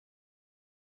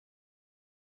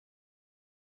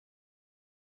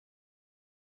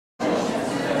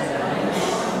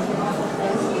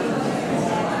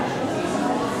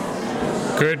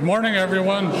Good morning,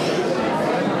 everyone.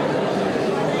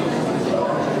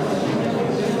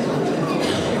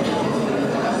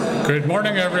 Good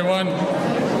morning, everyone.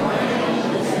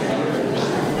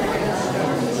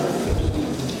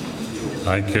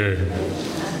 Thank you.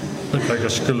 Look like a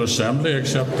school assembly,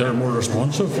 except they're more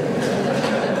responsive.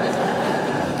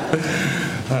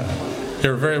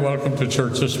 You're very welcome to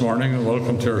church this morning and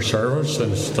welcome to our service.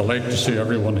 And it's a delight to see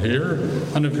everyone here.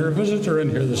 And if you're a visitor in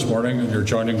here this morning and you're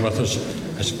joining with us,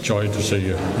 it's a joy to see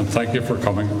you. And thank you for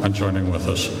coming and joining with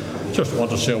us. Just want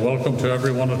to say a welcome to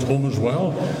everyone at home as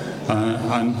well.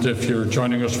 And if you're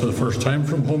joining us for the first time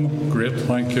from home, great,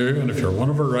 thank you. And if you're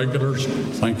one of our regulars,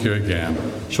 thank you again.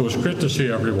 So it's great to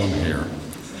see everyone here.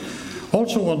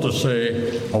 Also want to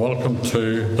say a welcome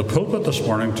to the pulpit this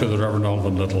morning to the Reverend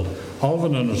Alvin Little.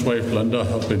 Alvin and his wife Linda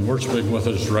have been worshiping with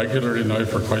us regularly now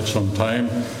for quite some time,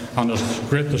 and it's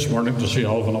great this morning to see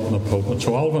Alvin up in the pulpit.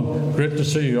 So Alvin, great to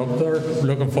see you up there. We're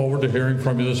looking forward to hearing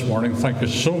from you this morning. Thank you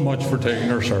so much for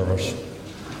taking our service.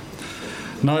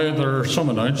 Now there are some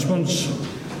announcements,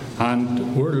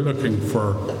 and we're looking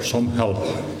for some help.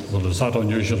 Well, is that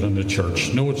unusual in the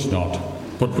church? No, it's not.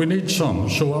 But we need some.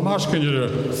 So I'm asking you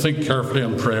to think carefully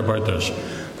and pray about this.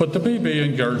 But the BB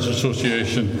and Girls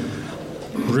Association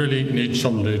really need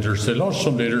some leaders. They lost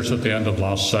some leaders at the end of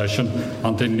last session,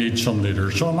 and they need some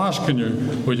leaders. So I'm asking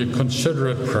you, would you consider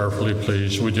it prayerfully,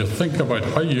 please? Would you think about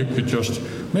how you could just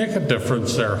make a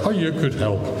difference there, how you could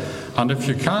help? And if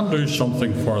you can do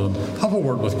something for them, have a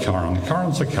word with Karen.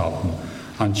 Karen's the captain,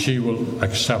 and she will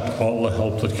accept all the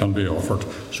help that can be offered.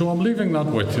 So I'm leaving that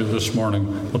with you this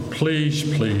morning, but please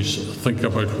think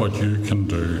about what you can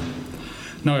do.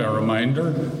 Now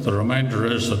the reminder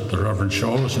is that the Reverend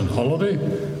Shaw is on holiday.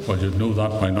 Well, you know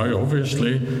that by now,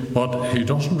 obviously, but he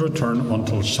doesn't return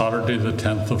until Saturday the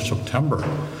 10th of September.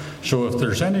 So if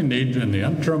there's any need in the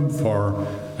interim for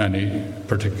any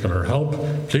particular help,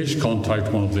 please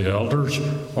contact one of the elders,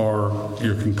 or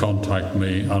you can contact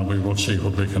me and we will see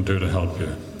what we can do to help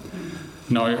you.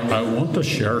 Now, I want to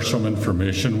share some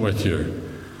information with you,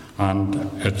 and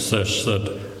it's this,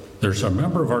 that there's a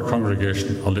member of our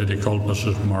congregation, a lady called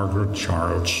Mrs. Margaret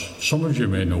Charles. Some of you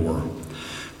may know her.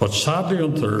 But sadly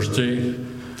on Thursday,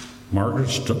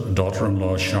 Margaret's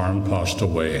daughter-in-law Sharon passed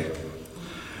away.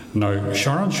 Now,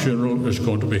 Sharon's funeral is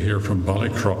going to be here from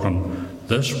Ballycrochan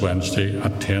this Wednesday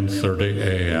at 10:30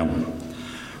 a.m.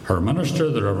 Her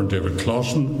minister, the Reverend David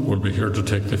Clausen, will be here to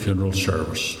take the funeral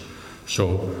service.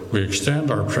 So we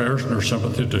extend our prayers and our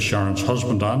sympathy to Sharon's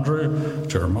husband Andrew,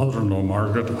 to her mother-in-law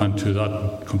Margaret, and to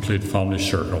that complete family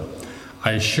circle.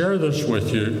 I share this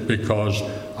with you because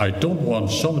I don't want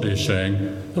somebody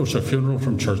saying, there was a funeral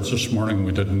from church this morning and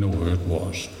we didn't know who it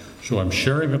was. So I'm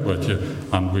sharing it with you,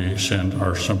 and we send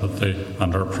our sympathy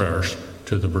and our prayers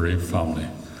to the bereaved family.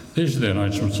 These are the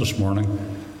announcements this morning.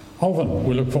 Alvin,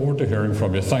 we look forward to hearing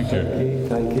from you. Thank you.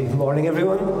 Thank you. Good morning,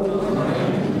 everyone.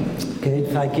 Good,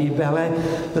 thank you, Bella.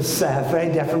 It's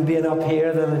very different being up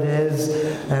here than it is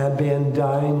being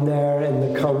down there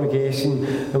in the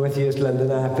congregation with you, as Linda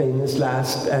and I have been this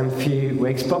last few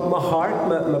weeks. But my heart,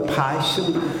 my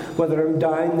passion, whether I'm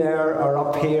down there or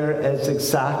up here, is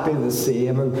exactly the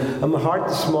same. And my heart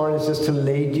this morning is just to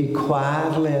lead you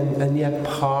quietly and yet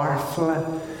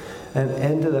powerfully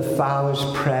into the Father's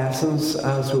presence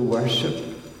as we worship.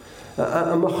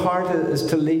 And my heart is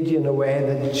to lead you in a way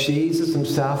that Jesus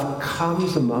himself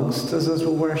comes amongst us as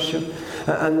we worship,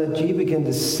 and that you begin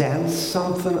to sense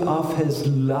something of his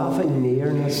loving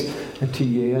nearness to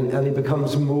you, and he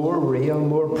becomes more real,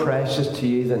 more precious to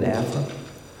you than ever.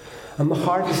 And my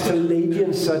heart is to lead you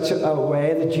in such a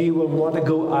way that you will want to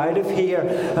go out of here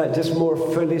just more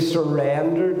fully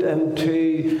surrendered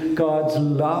to God's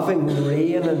loving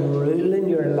reign and rule in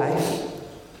your life.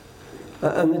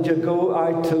 And that you go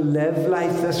out to live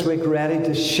life this week ready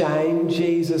to shine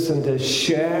Jesus and to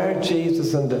share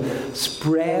Jesus and to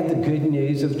spread the good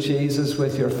news of Jesus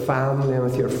with your family and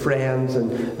with your friends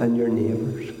and your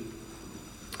neighbours.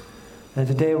 And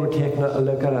today we're taking a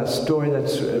look at a story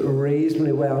that's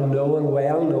reasonably well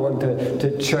known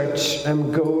to church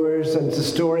goers. And it's the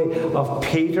story of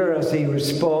Peter as he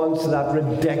responds to that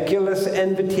ridiculous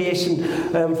invitation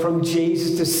from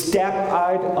Jesus to step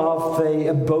out of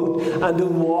the boat and to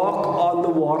walk on the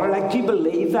water. Like, do you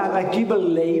believe that? Like, do you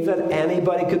believe that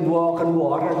anybody could walk on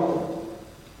water?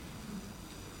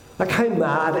 Like, how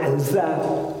mad is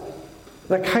that?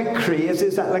 Like, how crazy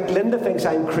is that? Like, Linda thinks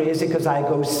I'm crazy because I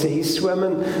go sea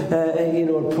swimming, in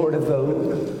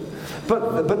Portavone.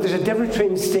 But there's a difference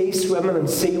between sea swimming and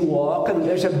sea walking.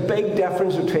 There's a big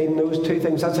difference between those two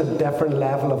things. That's a different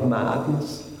level of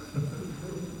madness.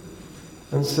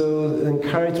 And so the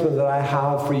encouragement that I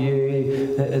have for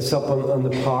you is up on the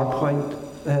PowerPoint.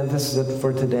 This is it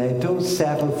for today. Don't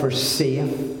settle for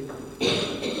safe.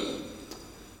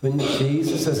 When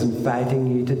Jesus is inviting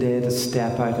you today to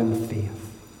step out in faith.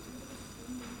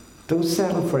 Don't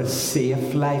settle for a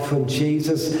safe life when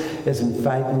Jesus is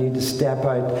inviting you to step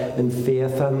out in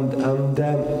faith. And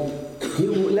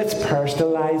let's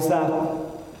personalize that.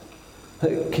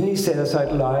 Can you say this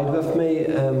out loud with me?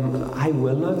 I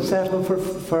will not settle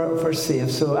for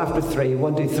safe. So after 3,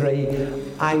 1, 2,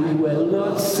 3. I will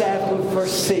not settle for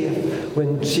safe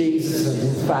when Jesus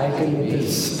is inviting you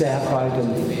to step out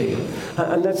in faith.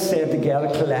 And let's say it together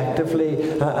collectively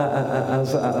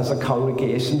as a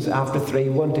congregation. After 3,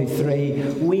 1, 2,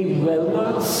 3. We will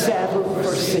not settle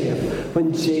for safe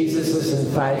when Jesus is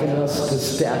inviting us to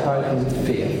step out in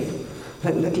faith.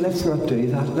 Let's not do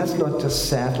that. Let's not just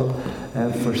settle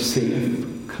for safe,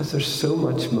 because there's so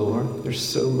much more. There's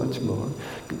so much more.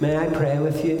 May I pray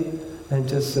with you? And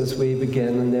just as we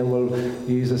begin, and then we'll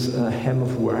use a hymn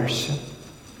of worship.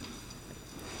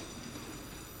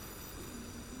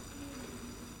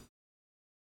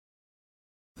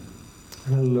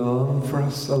 And I long for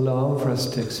us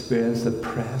to experience the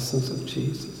presence of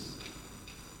Jesus.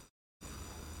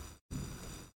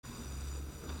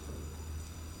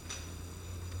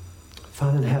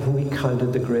 Father in heaven, we count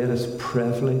it the greatest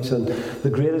privilege and the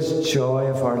greatest joy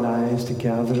of our lives to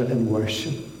gather in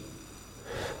worship.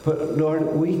 But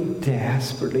Lord, we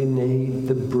desperately need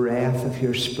the breath of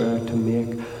your Spirit to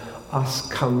make us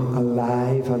come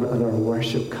alive and our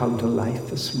worship come to life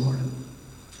this morning.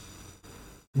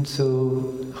 And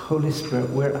so, Holy Spirit,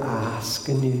 we're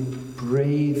asking you,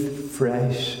 breathe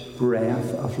fresh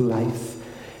breath of life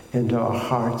into our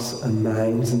hearts and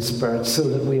minds and spirits so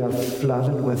that we are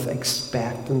flooded with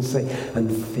expectancy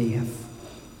and faith.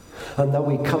 And that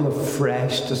we come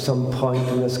afresh to some point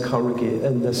in this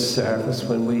in this service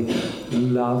when we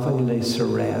lovingly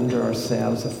surrender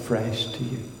ourselves afresh to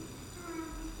you.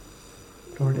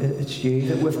 Lord, it's you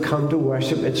that we've come to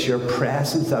worship. It's your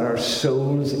presence that our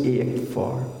souls ache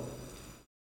for.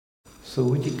 So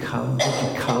would you come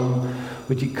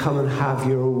and have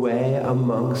your way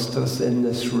amongst us in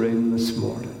this room this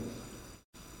morning?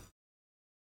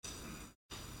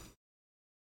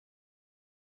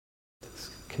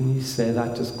 Can you say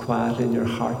that just quietly in your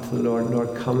heart to the Lord?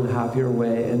 Lord, come and have your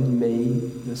way in me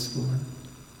this morning.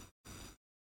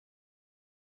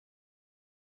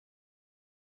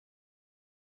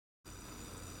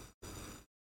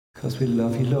 Because we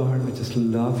love you, Lord. We just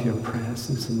love your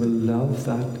presence, and we love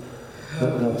that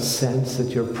sense that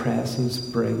your presence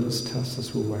brings to us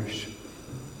as we worship.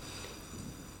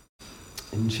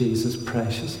 In Jesus'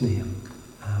 precious name,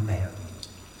 amen.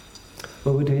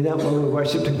 When we do that, when we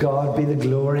worship to God be the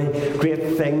glory,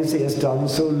 great things he has done,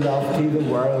 so loved he the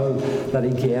world that he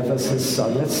gave us his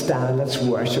Son. Let's stand, let's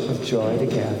worship with joy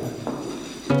together.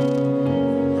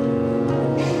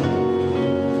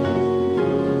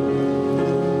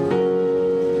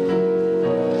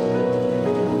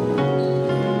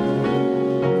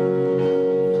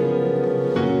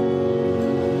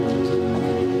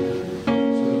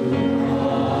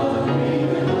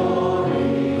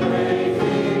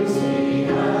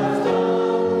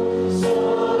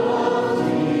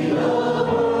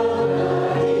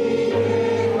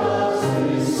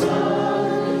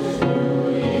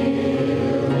 We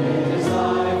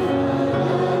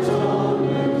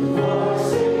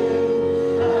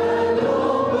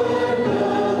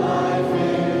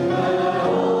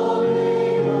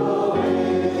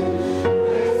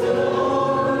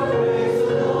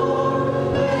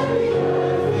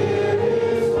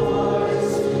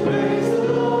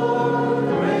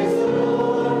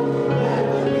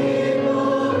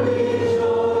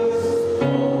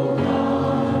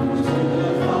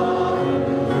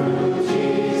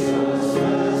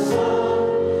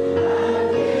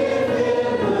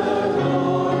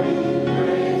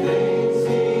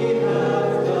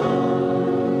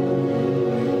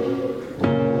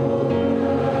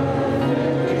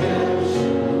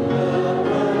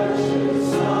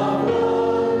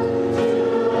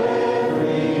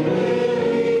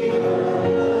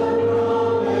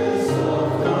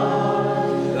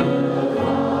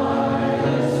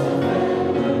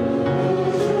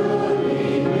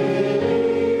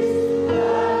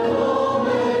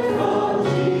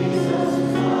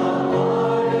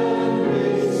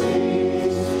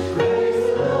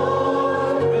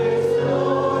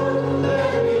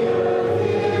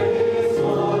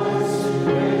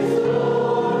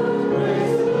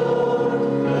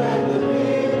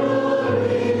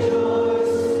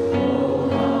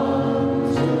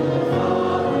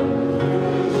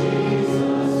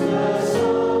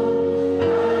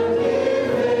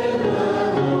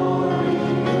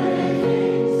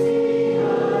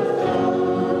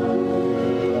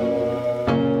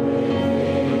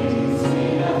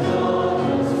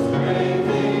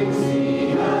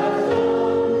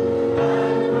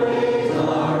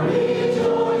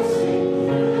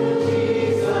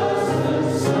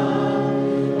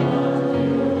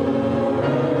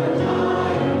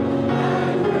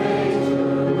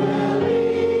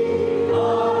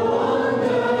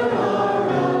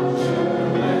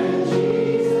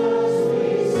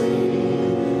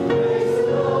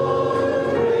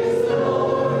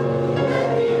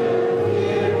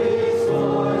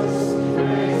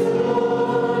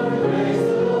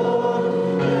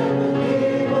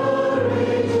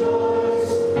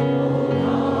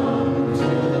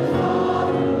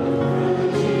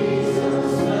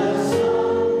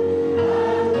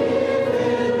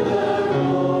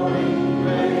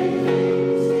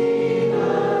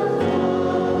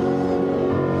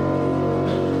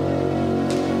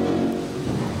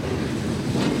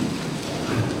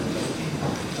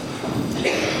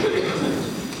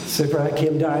Super. I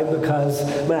came down because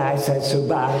my eyesight's so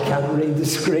bad I can't read the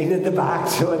screen at the back,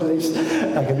 so at least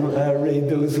I can read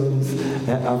those ones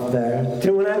up there. Do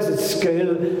you know, when I was at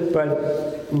school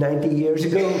about 90 years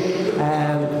ago,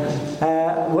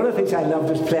 one of the things I loved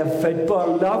was playing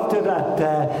football. Loved it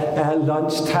at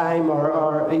lunchtime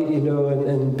or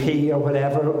in PE or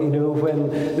whatever, when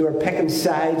they were picking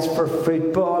sides for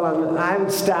football, and I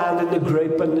would stand in the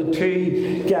group and the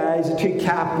two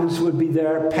captains would be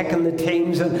there picking the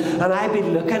teams, and I'd be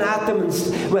looking at them and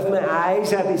with my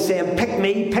eyes I'd be saying, pick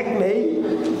me,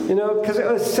 because it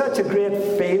was such a great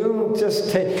feeling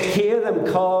just to hear them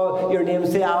call your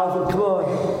names, the Alvin, come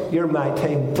on, you're my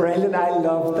team. Brilliant. I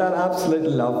loved that, absolutely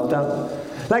loved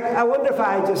that. Like, I wonder if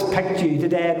I just picked you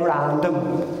today at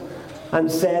random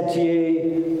and said to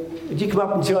you, would you come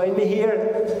up and join me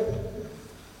here?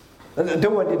 And I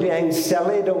don't want to do anything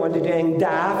silly, I don't want to do anything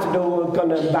daft, I don't want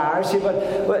to embarrass you,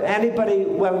 but anybody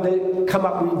willing to come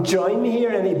up and join me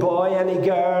here? Any boy, any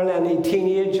girl, any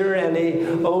teenager, any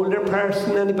older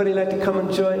person? Anybody like to come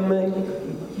and join me?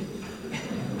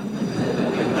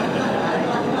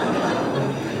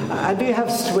 I do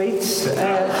have sweets,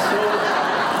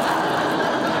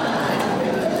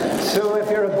 so if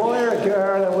you're a boy or a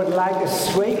girl and would like a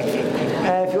sweet,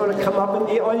 if you want to come up,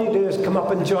 and all you do is come up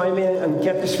and join me and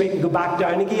get the sweet and go back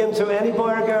down again. So any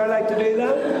boy or girl like to do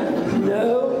that?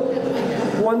 No?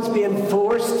 One's being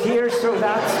forced here, so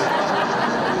that's...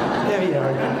 There you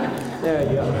are. There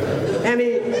you are.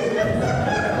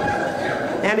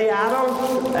 Any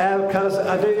adult? Because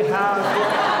I do have...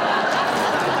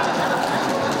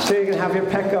 So you can have your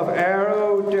pick of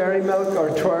Aero Dairy Milk or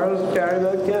Twirls Dairy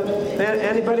Milk. Yeah.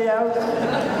 Anybody else?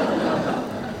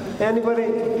 Anybody?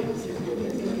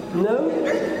 No?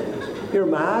 You're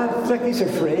mad. It's like these are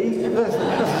free. This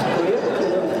is great.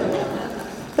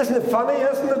 Isn't it funny,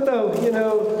 isn't it, though?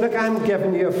 Look, I'm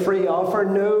giving you a free offer.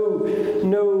 No,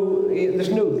 there's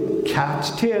no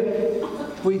catch to it.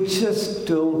 We just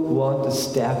don't want to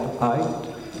step out.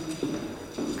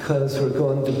 Because we're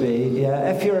going to be,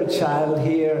 if you're a child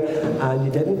here and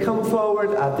you didn't come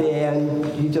forward, at the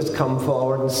end, you just come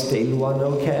forward and steal one,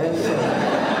 okay?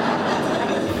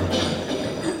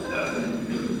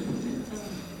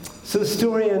 So the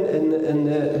story in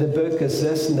the book is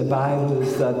this, in the Bible,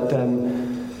 is that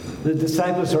the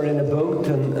disciples are in a boat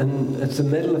and it's the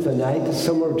middle of the night. It's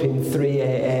somewhere between 3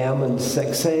 a.m. and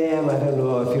 6 a.m. I don't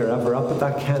know if you're ever up at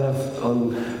that kind of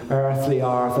unearthly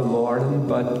hour of the morning,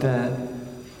 but...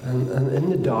 And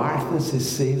in the darkness, they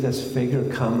see this figure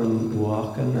coming,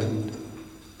 walking, and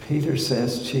Peter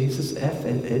says, Jesus, if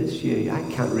it is you, I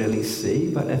can't really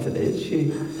see, but if it is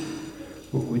you,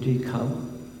 would you come?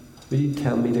 Would you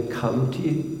tell me to come to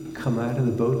you, come out of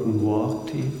the boat and walk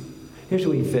to you? Here's a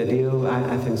wee video.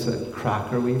 I think it's a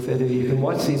cracker wee video. You can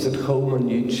watch these at home on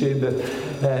YouTube.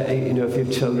 If you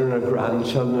have children or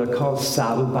grandchildren. They're called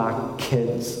Saddleback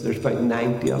Kids. There's about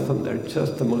 90 of them. They're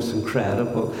just the most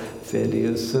incredible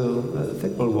videos. So I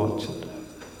think we'll watch it.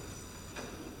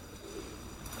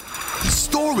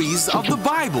 Stories of the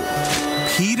Bible.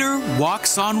 Peter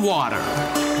walks on water.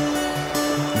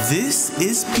 This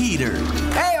is Peter.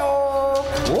 Hey-o!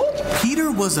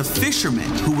 Peter was a fisherman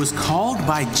who was called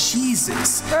by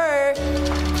Jesus. Hey!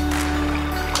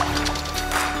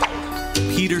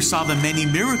 Peter saw the many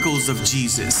miracles of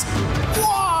Jesus.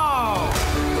 Whoa!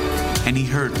 And he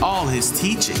heard all his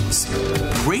teachings.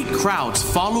 Great crowds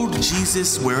followed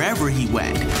Jesus wherever he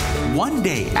went. One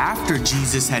day after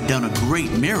Jesus had done a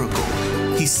great miracle,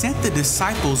 he sent the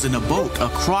disciples in a boat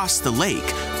across the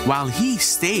lake while he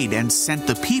stayed and sent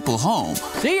the people home.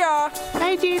 See ya!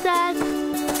 Hey, Jesus!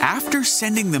 After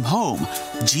sending them home,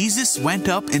 Jesus went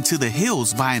up into the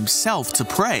hills by himself to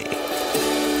pray.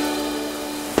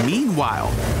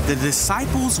 Meanwhile, the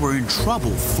disciples were in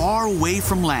trouble far away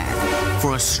from land,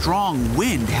 for a strong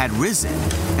wind had risen,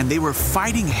 and they were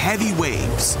fighting heavy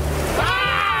waves.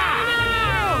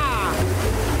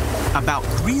 About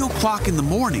 3 o'clock in the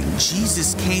morning,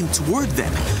 Jesus came toward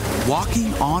them,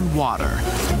 walking on water.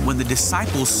 When the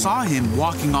disciples saw him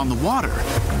walking on the water,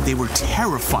 they were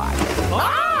terrified.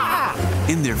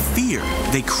 In their fear,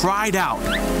 they cried out,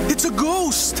 "It's a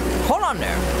ghost!" Hold on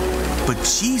there. But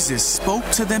Jesus spoke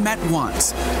to them at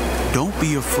once. "Don't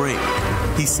be afraid,"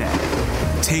 he said.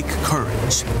 "Take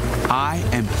courage. I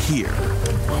am here."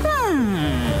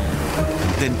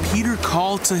 Then Peter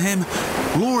called to him,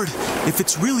 "Lord, if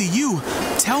it's really you,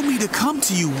 tell me to come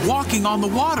to you walking on the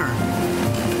water."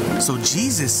 So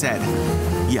Jesus said,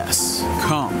 "Yes,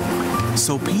 come."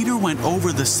 So Peter went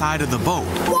over the side of the boat.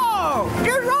 Whoa!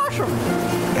 You're awesome!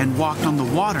 And walked on the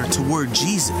water toward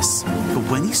Jesus. But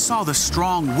when he saw the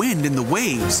strong wind and the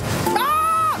waves,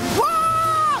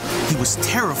 he was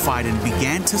terrified and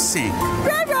began to sing.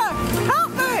 Jesus, help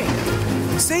me!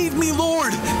 "Save me,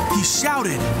 Lord!" he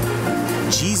shouted.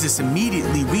 Jesus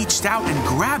immediately reached out and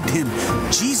grabbed him.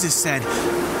 Jesus said,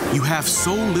 "You have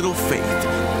so little faith.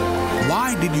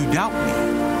 Why did you doubt me?"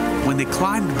 When they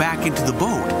climbed back into the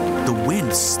boat, the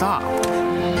wind stopped.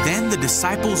 Then the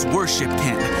disciples worshipped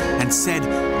him and said,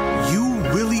 "You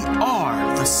really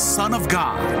are the Son of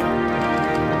God."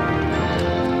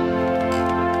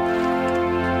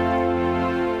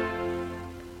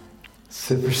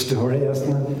 Super story,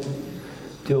 isn't it?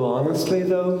 Do honestly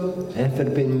though, if it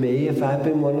had been me, if I'd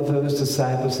been one of those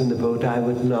disciples in the boat, I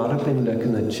would not have been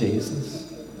looking at Jesus.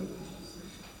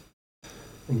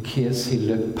 In case he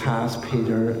looked past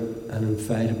Peter and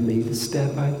invited me to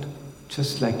step out,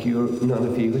 just like none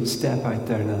of you would step out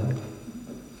there now.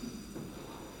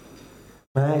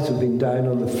 My eyes would have been down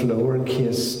on the floor in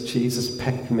case Jesus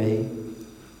picked me.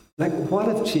 Like, what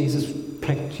if Jesus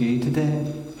picked you today?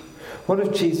 What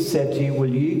if Jesus said to you, will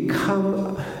you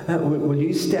come, will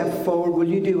you step forward, will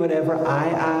you do whatever I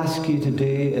ask you to do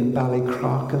in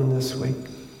Ballycrochan this week?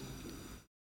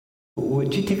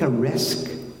 Would you take a risk?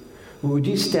 Would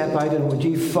you step out and would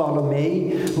you follow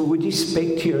me? Would you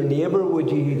speak to your neighbour?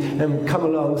 Would you come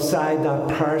alongside that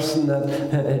person that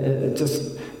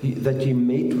you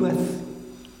meet with?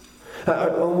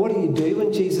 And what do you do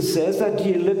when Jesus says that? Do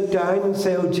you look down and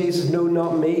say, "Oh, Jesus, no,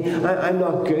 not me. I'm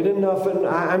not good enough, and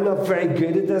I'm not very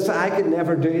good at this. I could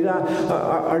never do that."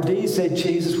 Or do you say,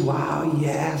 "Jesus, wow,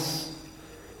 yes.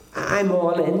 I'm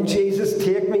all in, Jesus.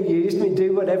 Take me, use me,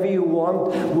 do whatever you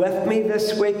want with me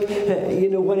this week.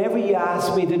 Whatever you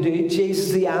ask me to do,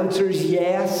 Jesus, the answer is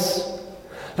yes."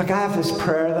 Like, I have this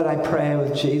prayer that I pray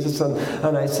with Jesus,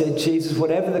 and I say, "Jesus,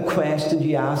 whatever the question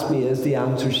you ask me is, the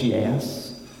answer is yes.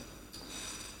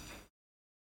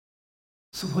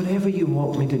 So whatever you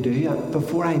want me to do,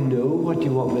 before I know what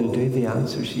you want me to do, the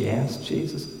answer is yes,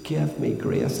 Jesus. Give me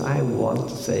grace. I want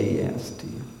to say yes to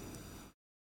you."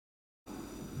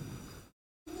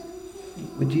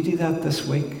 Would you do that this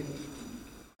week?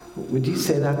 Would you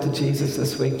say that to Jesus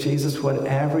this week? "Jesus,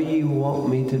 whatever you want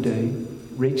me to do,"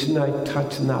 reaching out,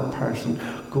 touching that person,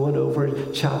 going over,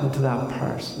 chatting to that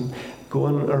person,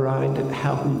 going around and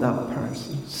helping that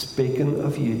person, speaking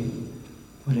of you.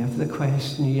 Whatever the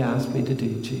question you ask me to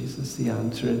do, Jesus, the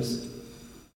answer is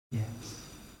yes.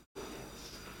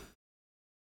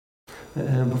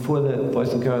 Before the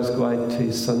boys and girls go out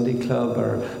to Sunday club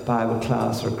or Bible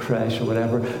class or creche or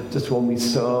whatever, just one wee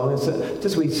song. It's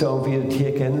just a wee song for you to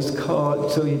take in. It's called,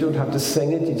 so you don't have to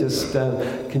sing it. You just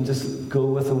can just go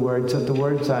with the words. The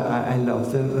words, I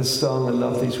love the song. I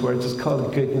love these words. It's called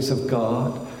 "The Goodness of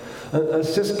God." And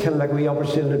it's just kind of like we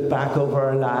opportunity to look back over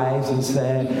our lives and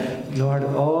say, "Lord,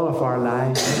 all of our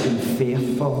lives have been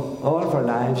faithful. All of our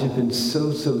lives have been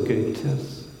so, so good to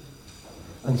us.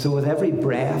 And so with every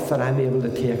breath that I'm able to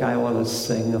take, I want to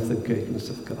sing of the goodness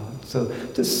of God." So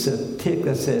just sit, take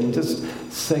this in, just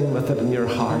sing with it in your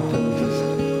heart and just...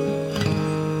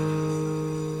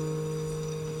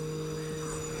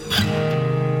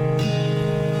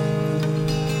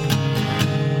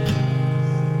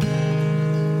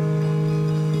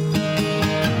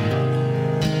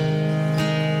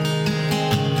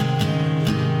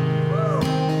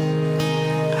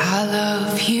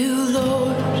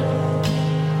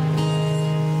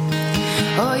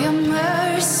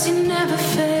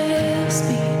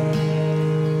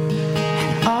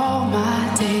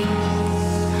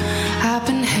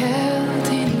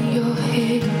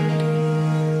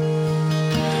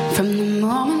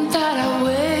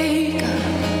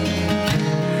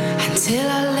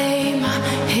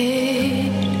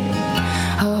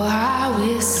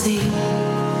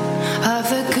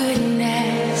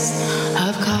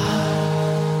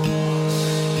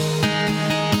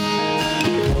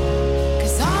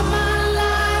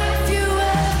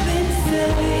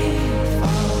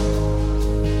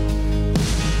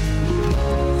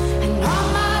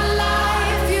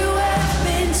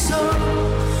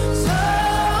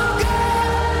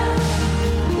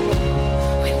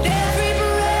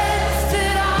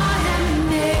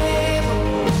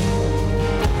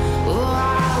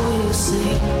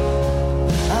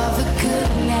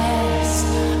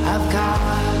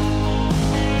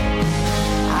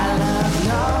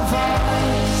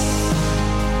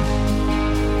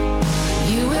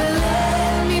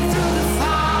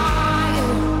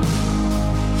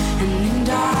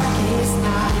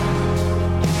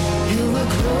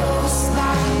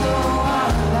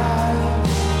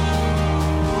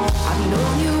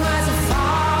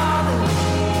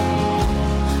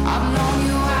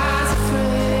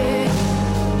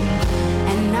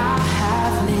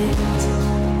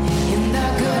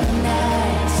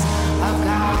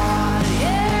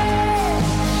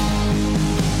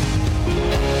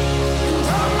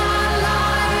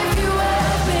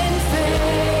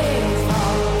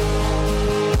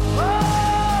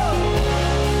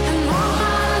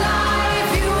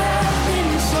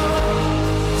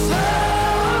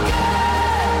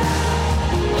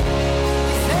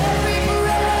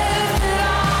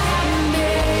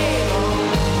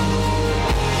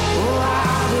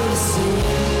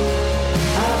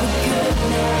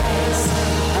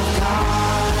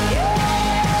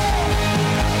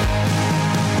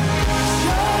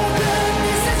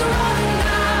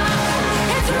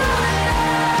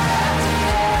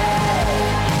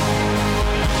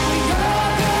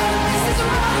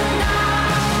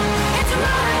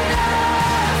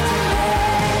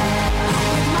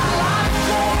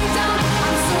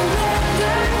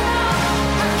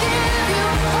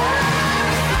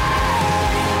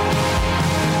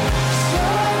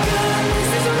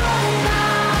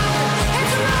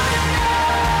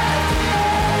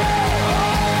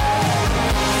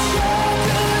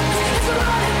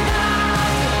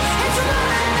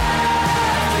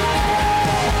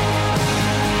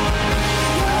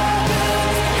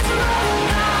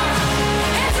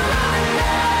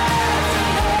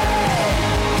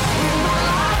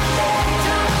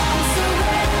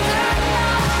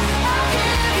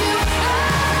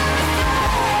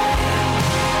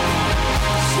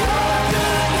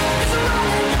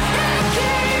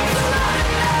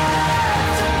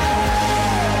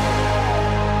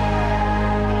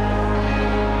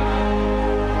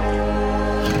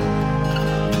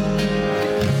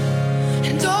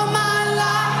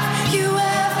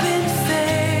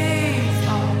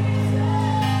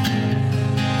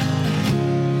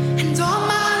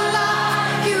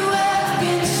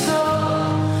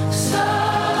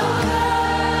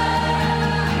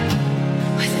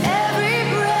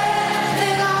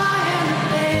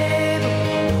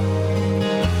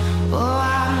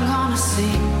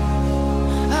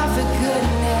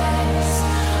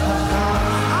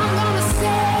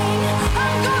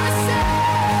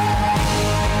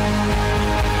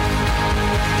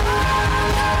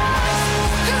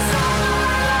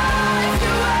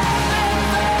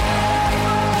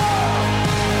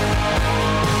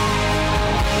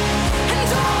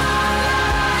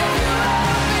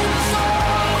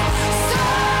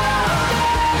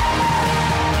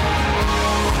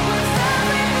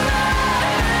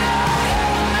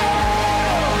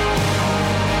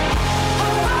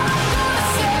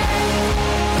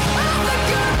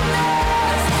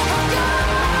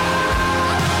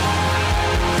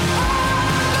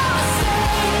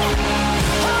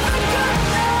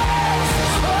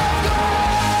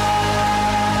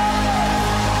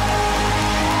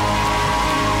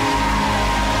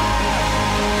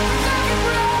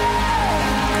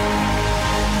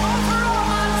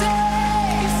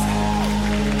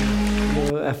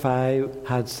 if I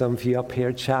had some of you up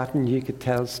here chatting, you could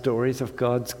tell stories of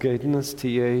God's goodness to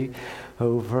you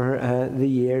over the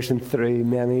years and through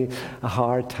many a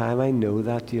hard time. I know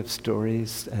that you have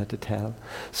stories to tell.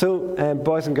 So,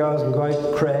 boys and girls, I'm going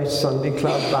to creche, Sunday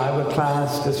club, Bible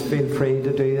class. Just feel free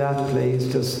to do that,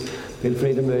 please. Just feel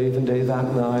free to move and do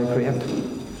that now. Great.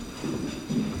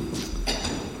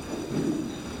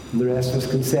 And the rest of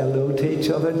us can say hello to each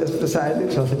other just beside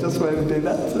each other, just while we do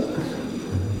that. So.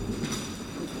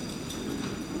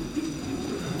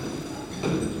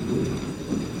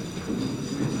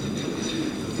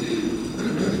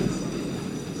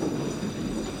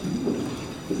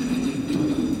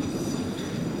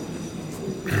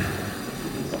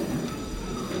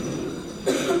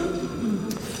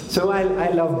 So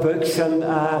I love books, and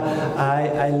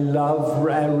I love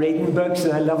reading books,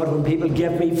 and I love it when people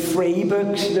give me free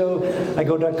books. You know, I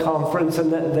go to a conference,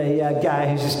 and the guy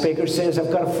who's the speaker says, "I've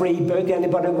got a free book.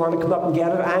 Anybody want to come up and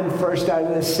get it?" I'm first out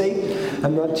of the seat.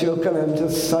 I'm not joking. I'm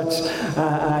just such.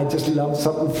 I just love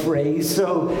something free.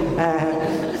 So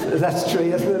that's true,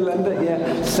 isn't it, Linda?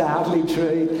 Yeah, sadly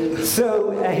true.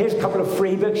 So here's a couple of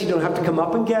free books. You don't have to come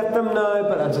up and get them now,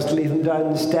 but I'll just leave them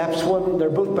down the steps. One, they're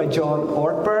both by John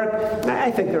Ortberg.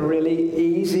 I think they're really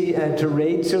easy to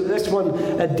read. So this one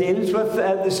deals with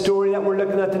the story that we're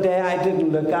looking at today. I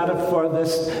didn't look at it for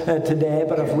this today,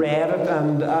 but I've read it,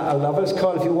 and I love it. It's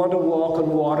called "If You Want to Walk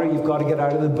on Water, You've Got to Get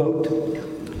Out of the Boat."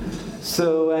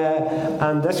 So,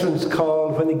 and this one's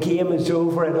called "When the Game Is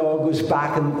Over, It All Goes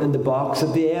Back in the Box."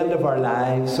 At the end of our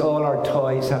lives, all our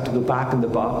toys have to go back in the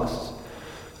box,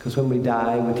 because when we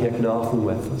die, we take nothing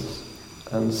with us.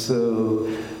 And so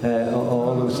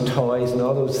all those toys and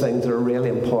all those things that are really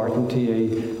important to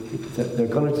you, they're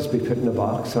going to just be put in a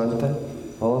box, aren't they?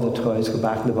 All the toys go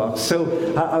back in the box. So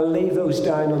I'll leave those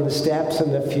down on the steps,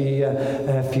 and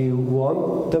if you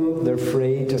want them, they're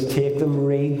free. Just take them,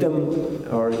 read them,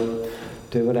 or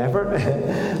do whatever.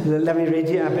 Let me read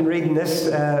you. I've been reading this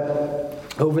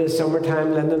over the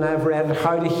summertime. Linda and I have read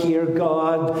How to Hear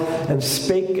God and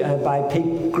Speak by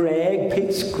Pete Greig.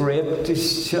 Pete's great.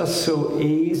 It's just so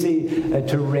easy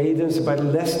to read. It's about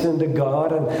listening to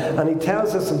God. And he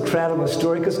tells us an incredible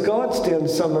story, because God's doing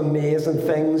some amazing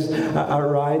things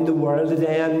around the world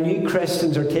today. And new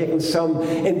Christians are taking some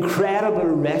incredible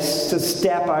risks to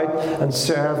step out and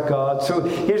serve God. So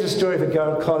here's a story of a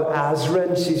girl called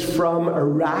Azrin. She's from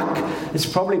Iraq. It's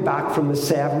probably back from the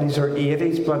 70s or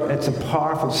 80s, but it's a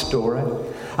powerful story.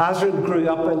 Azrin grew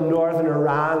up in northern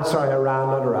Iran,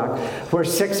 not Iraq, where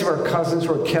 6 of her cousins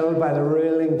were killed by the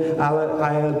ruling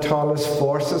Ayatollah's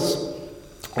forces,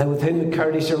 and with whom the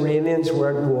Kurdish Iranians were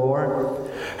at war.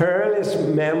 Her earliest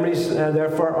memories,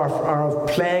 therefore, are of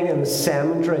playing in the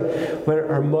cemetery where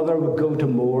her mother would go to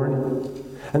mourn.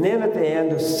 And then at the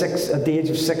age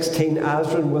of 16,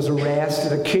 Azrin was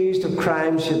arrested, accused of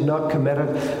crimes she had not committed,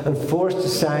 and forced to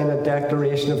sign a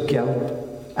declaration of guilt.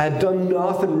 "I had done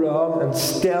nothing wrong, and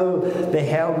still they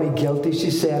held me guilty," she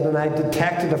said, "and I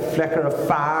detected a flicker of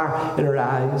fire in her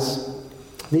eyes.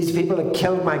 These people had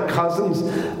killed my cousins,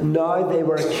 and now they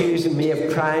were accusing me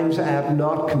of crimes I had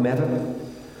not committed.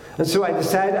 And so I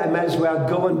decided I might as well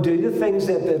go and do the things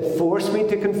that forced me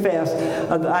to confess,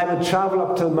 and I would travel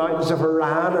up to the mountains of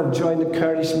Iran and join the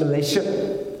Kurdish militia."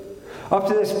 Up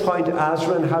to this point,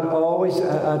 Azrin had always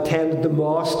attended the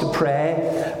mosque to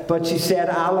pray, but she said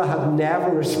Allah had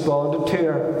never responded to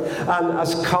her. And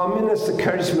as communists, the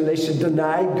Kurdish militia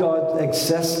denied God's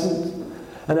existence,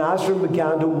 and Azrin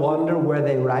began to wonder, were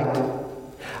they right?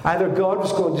 Either God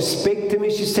was going to speak to me,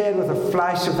 she said, with a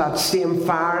flash of that same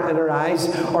fire in her eyes,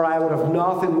 or I would have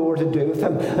nothing more to do with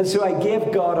him. And so I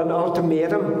gave God an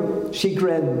ultimatum. She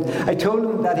grinned. I told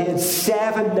him that he had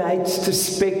 7 nights to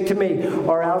speak to me,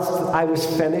 or else I was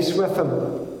finished with him.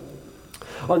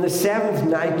 On the 7th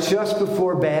night, just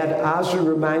before bed, Azrin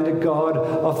reminded God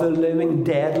of the looming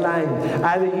deadline.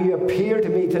 "Either you appear to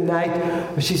me tonight,"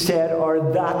 she said, "or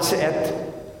that's it.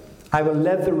 I will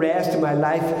live the rest of my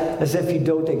life as if you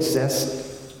don't exist."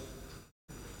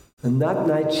 And that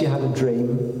night she had a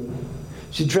dream.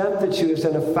 She dreamt that she was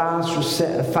in a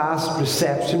fast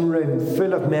reception room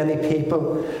full of many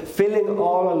people, feeling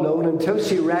all alone, until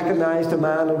she recognized a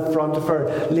man in front of her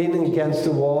leaning against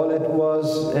the wall. It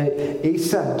was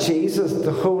Isa, Jesus,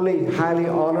 the holy, highly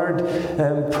honoured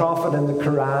prophet in the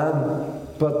Quran,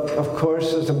 but of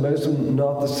course as a Muslim,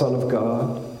 not the Son of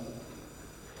God.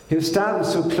 He was standing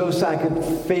so close I could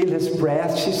feel his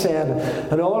breath, she said,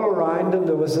 and all around him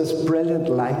there was this brilliant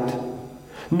light.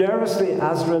 Nervously,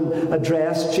 Azrin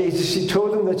addressed Jesus. She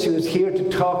told him that she was here to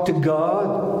talk to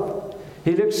God.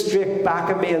 He looked straight back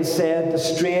at me and said the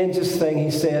strangest thing.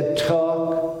 He said,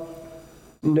 "Talk."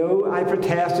 No, I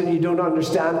protested, you don't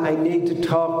understand. I need to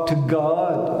talk to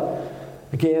God.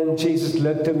 Again, Jesus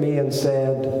looked at me and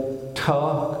said,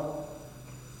 talk.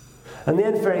 And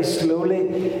then very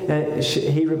slowly,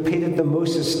 he repeated the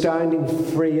most astounding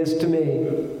phrase to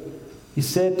me. He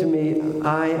said to me,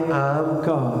 I am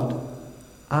God.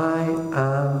 I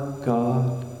am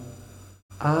God.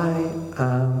 I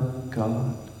am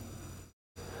God.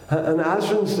 And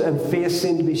Aslan's face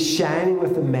seemed to be shining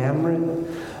with the memory.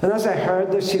 And as I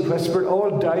heard this, he whispered,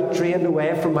 all doubt drained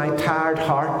away from my tired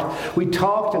heart. We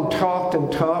talked and talked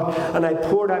and talked, and I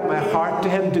poured out my heart to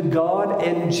him, to God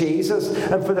in Jesus.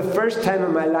 And for the first time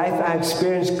in my life, I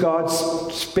experienced God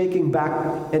speaking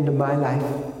back into my life.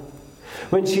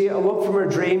 When she awoke from her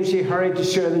dream, she hurried to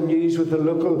share the news with the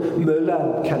local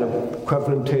mullah, kind of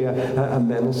equivalent to a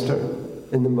minister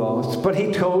in the mosque. But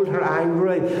he told her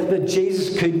angrily that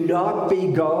Jesus could not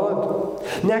be God.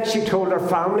 Next she told her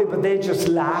family, but they just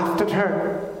laughed at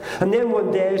her. And then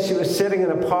one day as she was sitting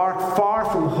in a park far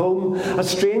from home, a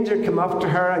stranger came up to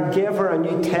her and gave her a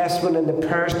New Testament in the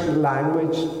Persian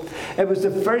language. It was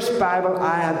the first Bible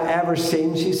I had ever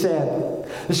seen, she said.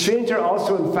 The stranger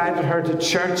also invited her to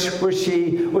church, where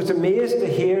she was amazed to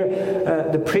hear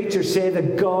the preacher say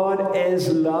that God is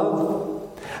love.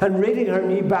 And reading her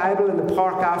new Bible in the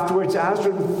park afterwards,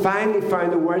 Aslan finally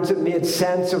found the words that made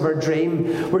sense of her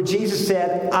dream, where Jesus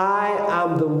said, I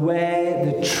am the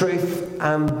way, the truth,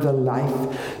 and the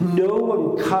life. No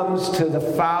one comes to the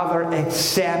Father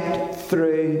except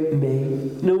through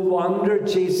me. No wonder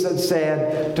Jesus had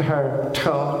said to her,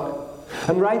 talk.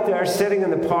 And right there, sitting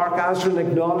in the park, Aslan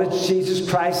acknowledged Jesus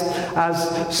Christ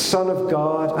as Son of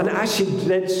God. And as she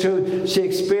did so, she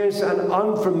experienced an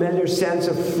unfamiliar sense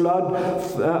of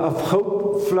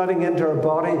hope flooding into her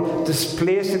body,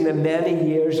 displacing the many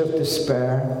years of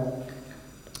despair.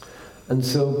 And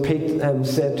so Pete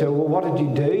said to her, well, what did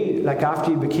you do, like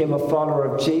after you became a follower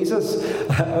of Jesus?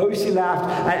 Oh, she laughed.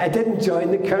 I didn't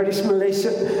join the Kurdish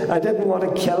militia. I didn't want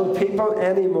to kill people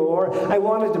anymore. I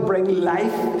wanted to bring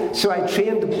life, so I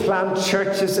trained to plant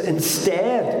churches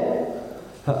instead.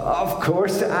 Of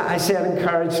course, I said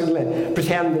encouragingly,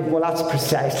 pretending, well, that's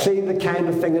precisely the kind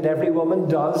of thing that every woman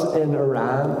does in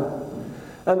Iran.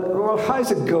 And, well,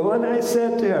 how's it going? I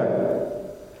said to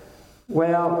her.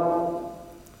 Well,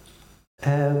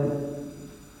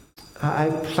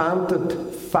 I've planted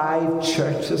 5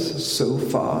 churches so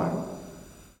far.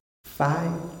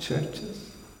 5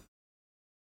 churches.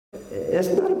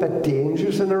 Isn't that a bit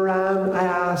dangerous in Iran? I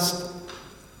asked.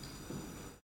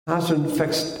 Aslan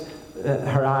fixed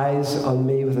her eyes on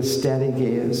me with a steady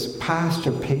gaze.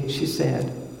 Pastor Pete, she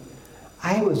said,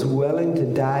 I was willing to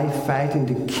die fighting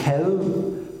to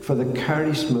kill for the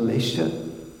Kurdish militia.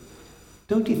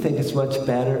 Don't you think it's much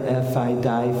better if I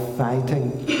die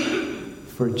fighting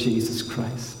for Jesus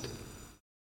Christ?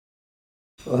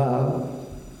 Wow.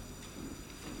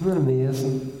 Isn't that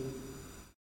amazing?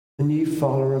 A new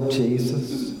follower of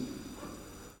Jesus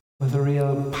with a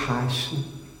real passion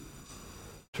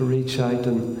to reach out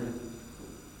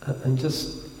and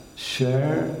just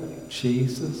share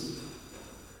Jesus.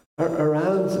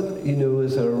 Iran,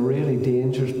 is a really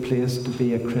dangerous place to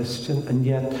be a Christian, and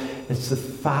yet it's the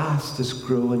fastest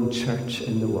growing church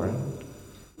in the world.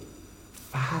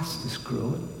 Fastest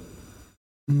growing.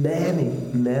 Many,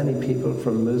 many people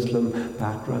from Muslim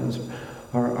backgrounds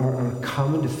are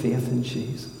coming to faith in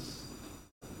Jesus.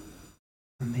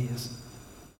 Amazing.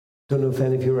 Don't know if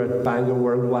any of you are at Bangor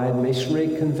Worldwide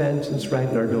Missionary Conventions right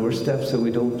on our doorstep, so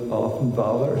we don't often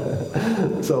bother.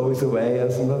 It's always a way,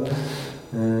 isn't it?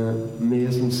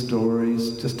 Amazing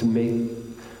stories. Just to meet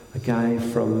a guy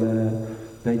from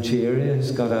Nigeria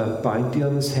who's got a bounty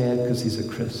on his head because he's a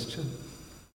Christian.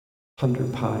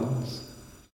 £100.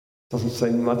 Doesn't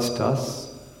sound much to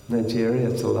us. Nigeria,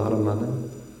 it's a lot of money.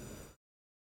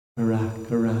 Iraq,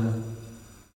 Iran.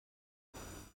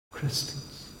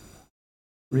 Christians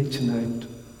reaching out,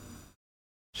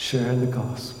 sharing the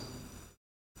gospel,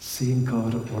 seeing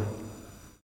God at work.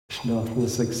 There's nothing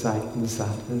as exciting as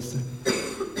that, is there?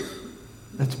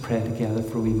 Let's pray together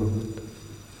for a wee moment.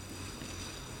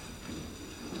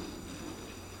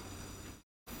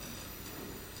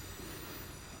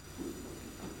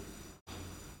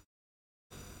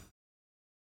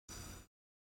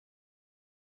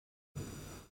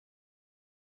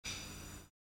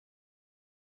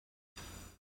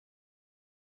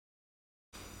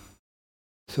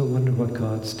 So I wonder what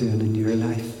God's doing in your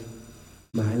life,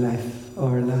 my life,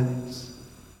 our lives.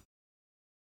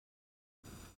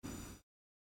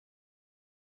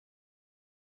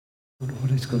 I wonder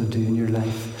what He's going to do in your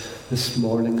life this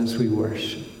morning as we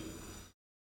worship.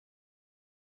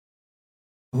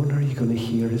 I wonder, are you going to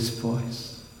hear His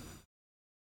voice?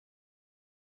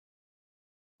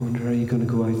 I wonder, are you going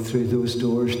to go out through those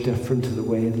doors different to the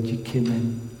way that you came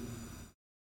in?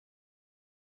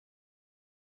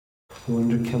 I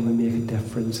wonder, can we make a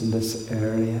difference in this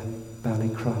area,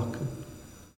 Ballycrocken,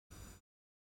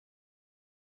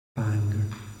 Bangor?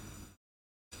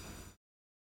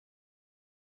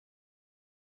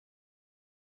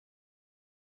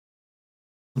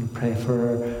 I want to pray for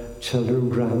our children,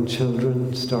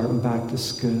 grandchildren, starting back to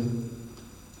school.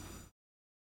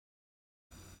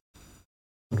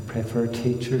 I want to pray for our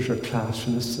teachers, our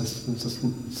classroom assistants.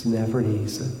 It's never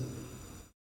easy.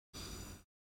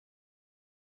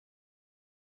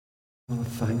 I want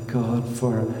to thank God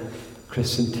for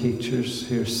Christian teachers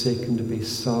who are seeking to be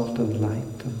salt and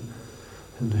light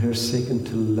and who are seeking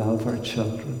to love our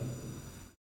children.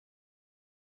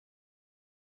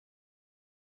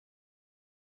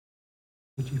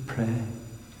 Would you pray?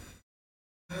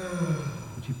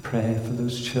 Would you pray for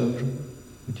those children?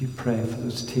 Would you pray for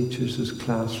those teachers, those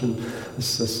classroom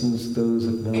assistants, those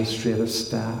administrative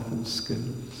staff in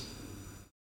schools?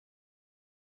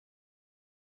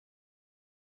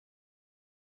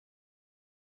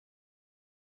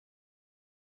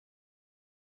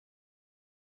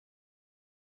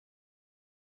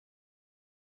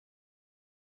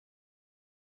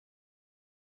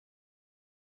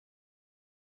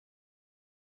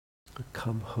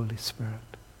 Come, Holy Spirit.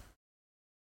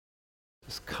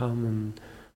 Just come, and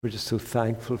we're just so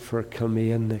thankful for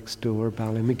Kilmaine next door,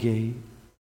 Ballymagee.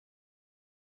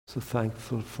 So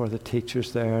thankful for the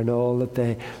teachers there and all that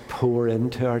they pour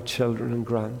into our children and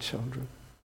grandchildren.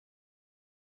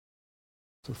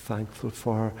 So thankful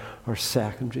for our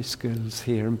secondary schools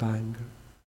here in Bangor.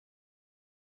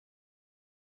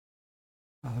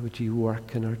 Father, would you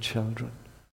work in our children,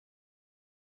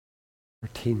 our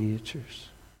teenagers?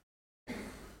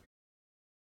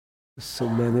 So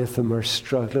many of them are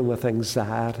struggling with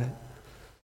anxiety.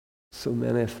 So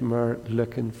many of them are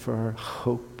looking for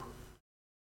hope.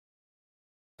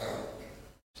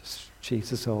 Just,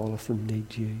 Jesus, all of them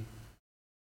need you.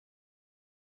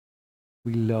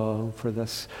 We long for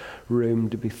this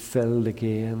room to be filled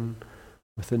again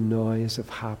with the noise of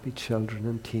happy children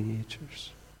and teenagers.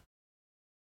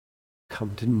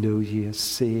 Come to know you as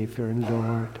Saviour and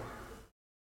Lord.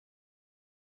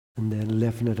 And then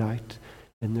living it out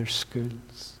in their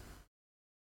schools.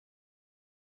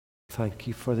 Thank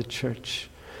you for the church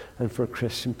and for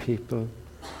Christian people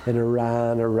in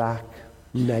Iran, Iraq,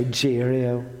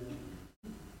 Nigeria,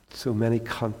 so many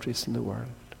countries in the world.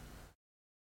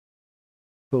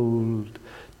 Bold,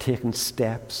 taking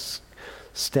steps,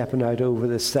 stepping out over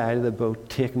the side of the boat,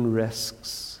 taking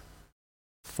risks,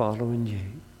 following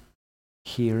you,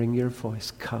 hearing your voice,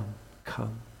 come,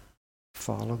 come,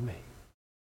 follow me.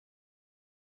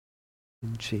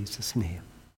 In Jesus' name,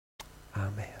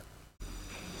 amen.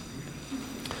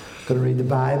 Going to read the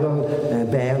Bible.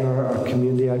 Ben, our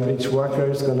community outreach worker,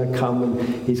 is going to come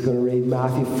and he's going to read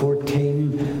Matthew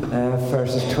 14,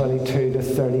 verses 22 to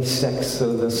 36.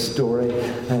 So the story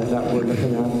that we're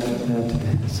looking at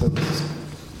today. So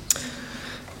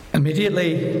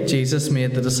immediately, Jesus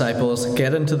made the disciples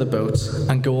get into the boat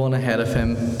and go on ahead of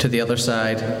him to the other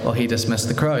side while he dismissed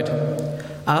the crowd.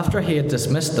 After he had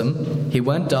dismissed them, he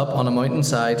went up on a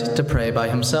mountainside to pray by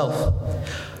himself.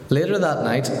 Later that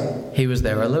night, he was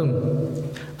there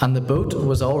alone, and the boat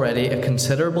was already a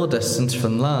considerable distance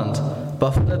from land,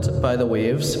 buffeted by the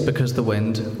waves because the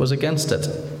wind was against it.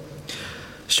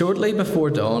 Shortly before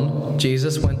dawn,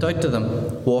 Jesus went out to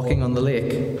them, walking on the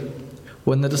lake.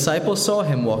 When the disciples saw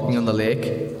him walking on the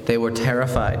lake, they were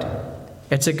terrified.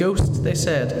 "It's a ghost," they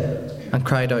said, and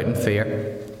cried out in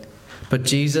fear. But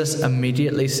Jesus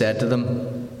immediately said to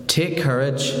them, "Take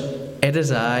courage, it is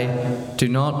I, do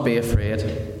not be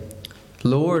afraid."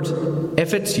 "Lord,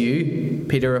 if it's you,"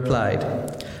 Peter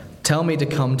replied, "tell me to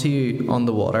come to you on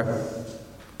the water."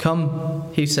 "Come,"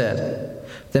 he said.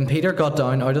 Then Peter got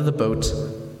down out of the boat,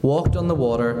 walked on the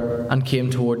water, and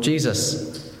came toward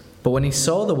Jesus. But when he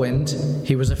saw the wind,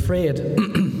 he was afraid,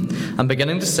 and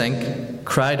beginning to sink,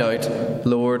 cried out,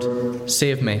 "Lord,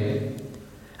 save me."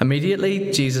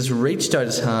 Immediately Jesus reached out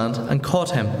his hand and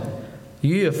caught him.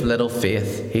 "You of little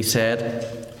faith," he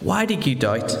said, "why did you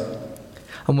doubt?"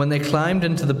 And when they climbed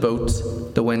into the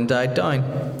boat, the wind died down.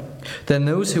 Then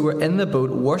those who were in the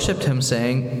boat worshipped him,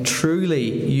 saying,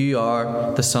 "Truly you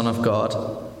are the Son of God."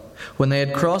 When they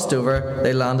had crossed over,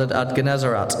 they landed at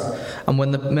Gennesaret. And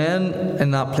when the men in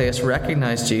that place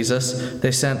recognized Jesus,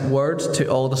 they sent word to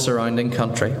all the surrounding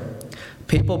country.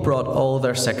 People brought all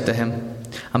their sick to him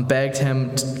and begged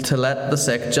him to let the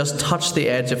sick just touch the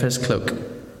edge of his cloak,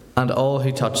 and all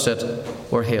who touched it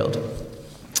were healed.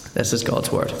 This is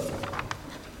God's word.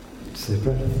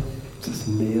 Super. It's just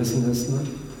amazing, isn't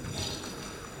it?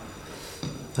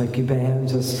 Thank you, Ben.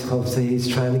 Just obviously he's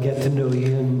trying to get to know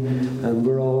you, and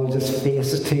we're all just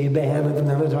faces to you, Ben, at the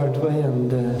minute, aren't we?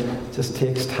 And it just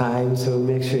takes time, so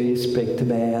make sure you speak to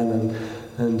Ben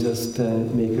and just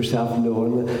make yourself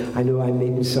known. I know I'm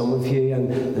meeting some of you,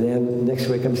 and then next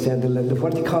week I'm staying to Linda.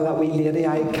 What do you call that wee lady?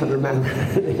 I can't remember.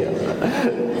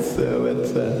 So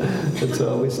it's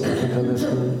always difficult,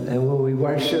 isn't it? And when we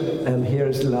worship,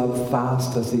 here's Love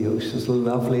Vast as the Oceans, a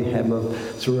lovely hymn.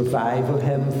 It's a revival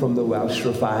hymn from the Welsh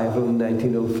Revival in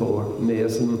 1904.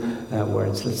 Amazing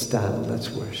words. Let's stand, let's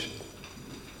worship.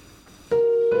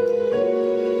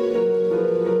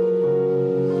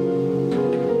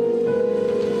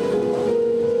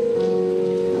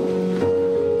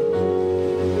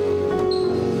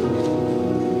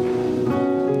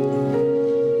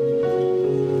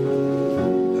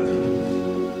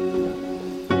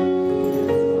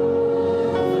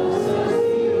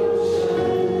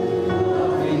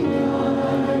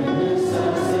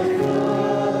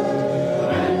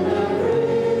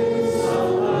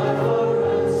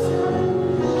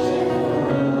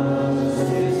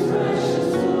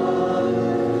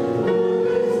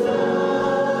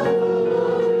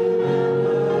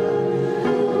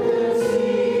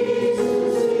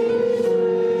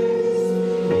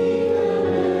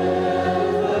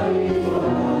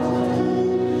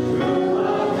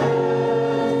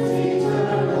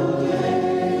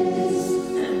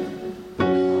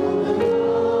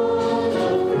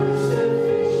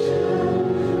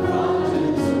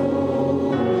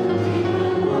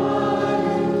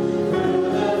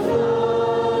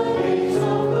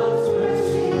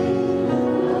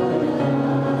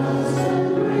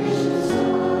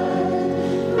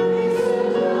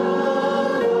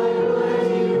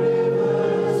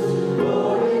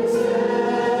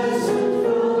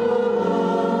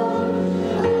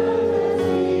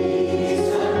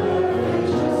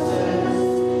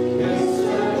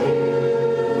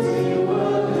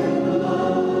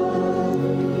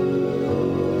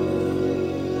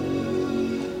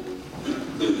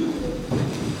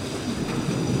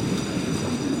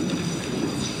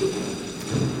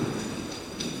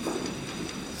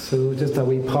 So just a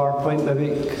wee PowerPoint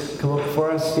maybe come up for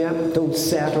us, yeah? Don't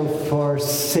settle for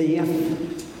safe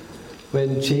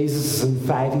when Jesus is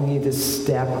inviting you to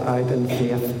step out in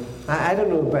faith. I don't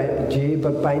know about you,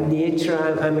 but by nature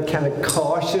I'm a kind of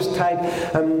cautious type.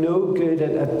 I'm no good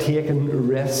at taking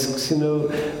risks, you know.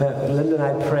 Linda and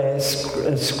I play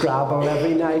Scrabble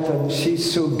every night, and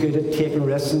she's so good at taking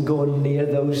risks and going near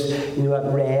those, you know,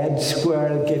 that red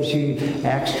square that gives you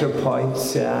extra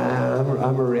points.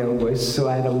 I'm a real wuss, so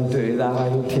I don't do that. I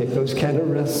don't take those kind of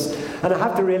risks. And I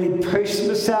have to really push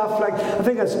myself. Like, I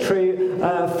think that's true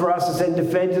for us as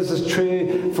individuals. It's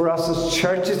true for us as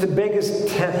churches. The biggest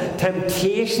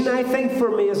temptation, I think, for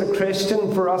me as a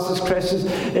Christian, for us as Christians,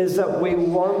 is that we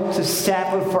want to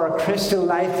settle for a Christian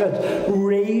life that's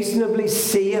reasonably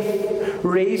safe,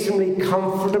 reasonably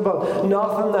comfortable,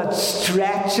 nothing that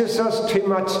stretches us too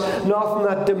much, nothing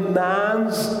that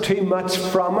demands too much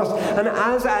from us. And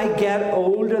as I get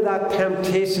older, that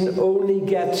temptation only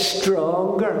gets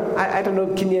stronger. I don't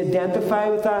know, can you identify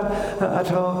with that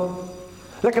at all?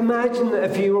 Like, imagine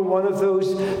if you were one of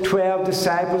those 12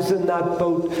 disciples in that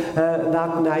boat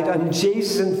that night, and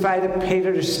Jesus invited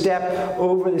Peter to step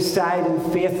over the side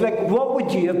in faith. Like, what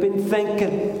would you have been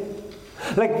thinking?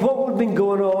 Like, what would have been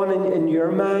going on in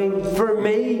your mind? For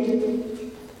me,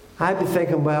 I'd be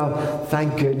thinking, well,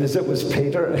 thank goodness it was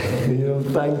Peter. You know,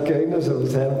 thank goodness it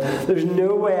was him. There's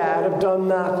no way I'd have done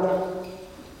that.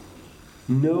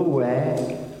 No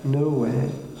way. No way.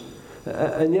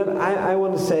 And yet, I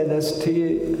want to say this to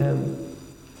you.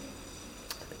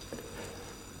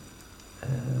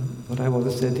 What I want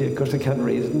to say to you, of course I can't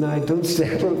read it now. Don't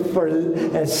settle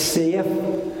for safe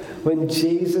when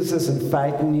Jesus is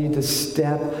inviting you to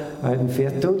step out in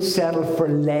faith. Don't settle for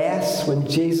less when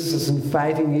Jesus is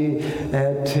inviting you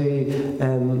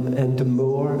into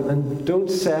more. And don't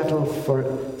settle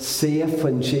for safe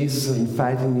when Jesus is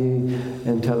inviting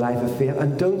you into a life of faith.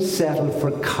 And don't settle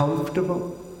for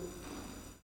comfortable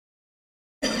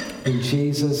when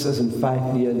Jesus is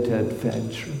inviting you into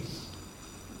adventures.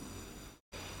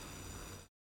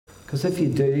 Because if you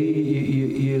do,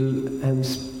 you'll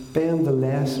spend the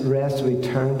rest of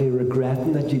eternity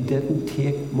regretting that you didn't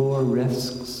take more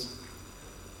risks.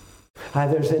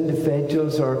 Either as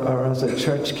individuals or as a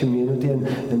church community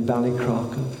in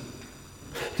Ballycrocken.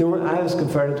 You know, when I was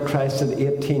converted to Christ at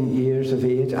 18 years of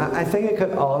age, I think I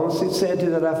could honestly say to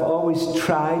you that I've always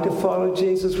tried to follow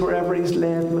Jesus wherever he's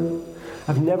led me.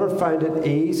 I've never found it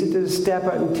easy to step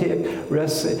out and take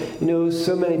risks. You know,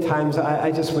 so many times I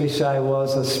just wish I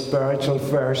was a spiritual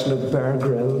version of Bear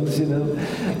Grylls, you know.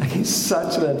 Like, he's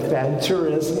such an adventurer,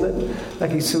 isn't it?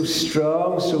 Like, he's so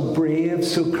strong, so brave,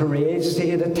 so courageous.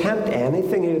 He'd attempt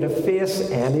anything. He would have faced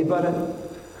anybody.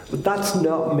 But that's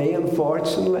not me,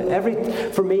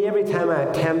 unfortunately. For me, every time I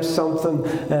attempt something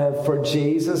for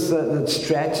Jesus that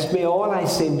stretches me, all I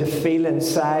seem to feel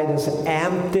inside is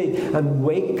empty and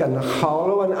weak and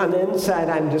hollow, and inside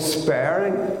I'm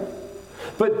despairing.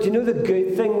 But you know the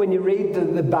good thing when you read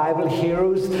the Bible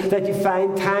heroes, that you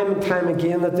find time and time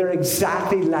again that they're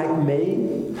exactly like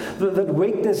me. That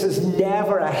weakness is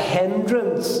never a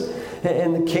hindrance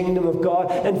in the kingdom of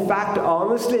God. In fact,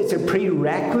 honestly, it's a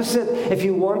prerequisite if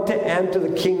you want to enter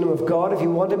the kingdom of God, if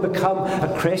you want to become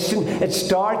a Christian. It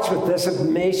starts with this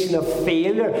admission of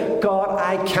failure. God,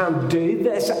 I can't do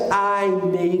this. I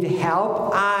need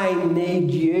help. I need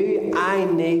you. I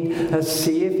need a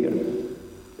Saviour.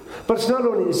 But it's not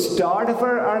only the start of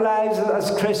our lives as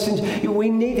Christians. We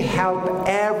need help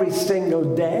every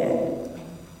single day.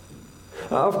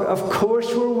 Of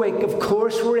course we're weak, of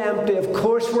course we're empty, of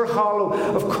course we're hollow,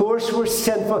 of course we're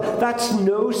sinful. That's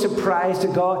no surprise to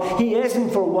God. He isn't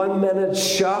for 1 minute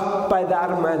shocked by that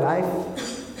in my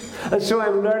life. And so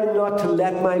I'm learning not to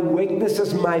let my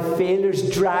weaknesses, my failures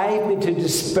drive me to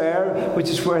despair, which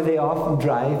is where they often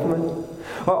drive me.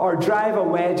 Or drive a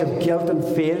wedge of guilt and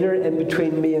failure in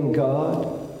between me and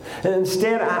God. And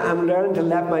instead, I'm learning to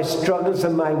let my struggles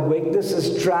and my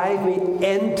weaknesses drive me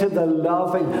into the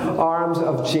loving arms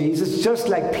of Jesus, just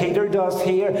like Peter does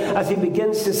here as he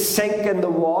begins to sink in the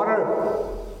water.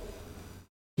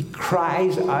 He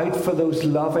cries out for those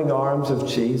loving arms of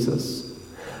Jesus.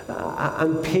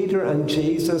 And Peter and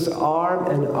Jesus,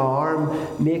 arm in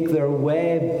arm, make their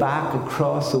way back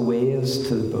across the waves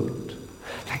to the boat.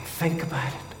 Like, think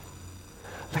about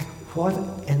it. Like, what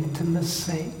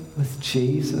intimacy with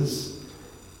Jesus.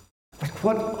 Like,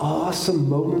 what awesome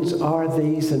moments are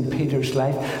these in Peter's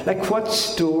life? Like, what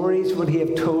stories would he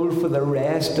have told for the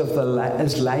rest of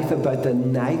his life about the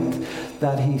night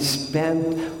that he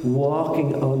spent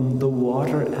walking on the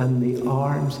water and the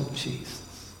arms of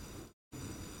Jesus?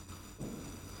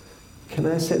 Can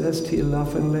I say this to you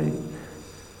lovingly?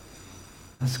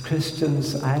 As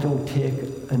Christians, I don't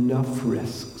take enough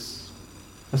risks.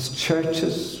 As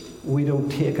churches, we don't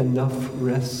take enough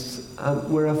risks. And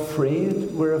we're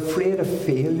afraid. We're afraid of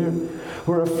failure.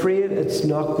 We're afraid it's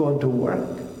not going to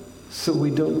work. So we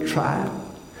don't try it.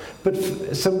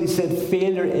 But somebody said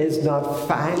failure is not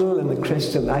final in the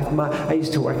Christian life. I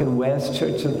used to work in West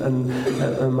Church,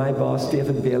 and my boss,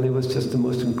 David Bailey, was just the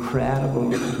most incredible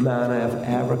man I have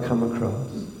ever come across.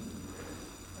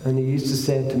 And he used to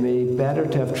say to me, better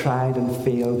to have tried and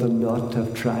failed than not to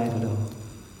have tried at all.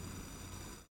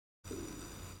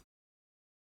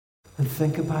 And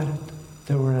think about it.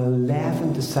 There were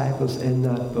 11 disciples in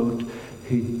that boat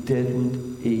who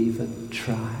didn't even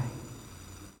try.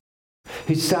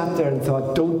 He sat there and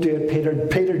thought, don't do it, Peter.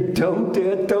 Peter, don't do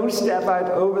it. Don't step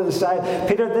out over the side.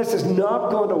 Peter, this is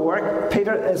not going to work.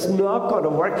 Peter, it's not going to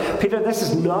work. Peter, this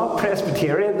is not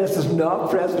Presbyterian. This is not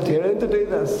Presbyterian to do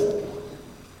this.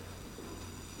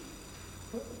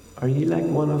 Are you like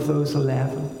one of those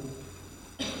 11?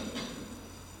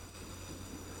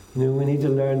 You know, we need to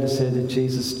learn to say to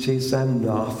Jesus, Jesus, I'm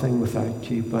nothing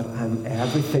without you, but I'm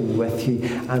everything with you,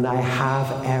 and I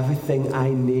have everything I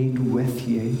need with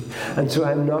you. And so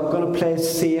I'm not going to play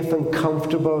safe and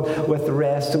comfortable with the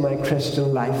rest of my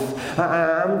Christian life.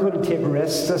 I'm going to take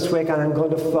risks this week, and I'm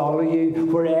going to follow you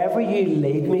wherever you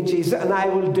lead me, Jesus, and I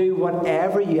will do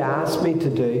whatever you ask me to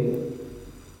do.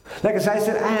 Like as I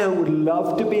said, I would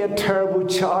love to be a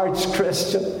turbocharged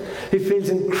Christian who feels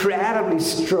incredibly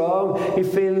strong, who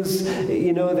feels,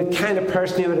 you know, the kind of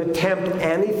person who would attempt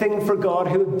anything for God,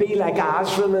 who would be like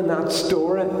Aslan in that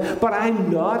story. But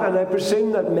I'm not, and I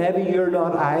presume that maybe you're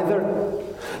not either.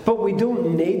 But we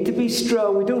don't need to be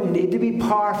strong. We don't need to be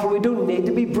powerful. We don't need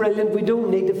to be brilliant. We don't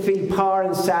need to feel power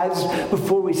inside us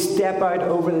before we step out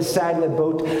over the side of the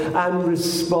boat and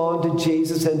respond to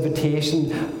Jesus'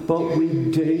 invitation. But we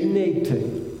do need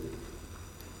to.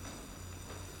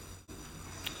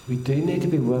 We do need to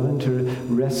be willing to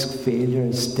risk failure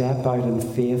and step out in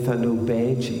faith and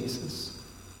obey Jesus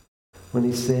when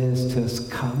he says to us,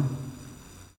 come.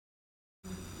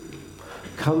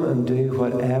 Come and do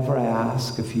whatever I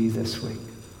ask of you this week.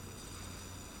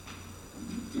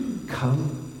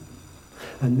 Come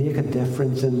and make a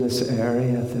difference in this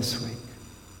area this week.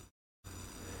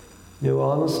 You know,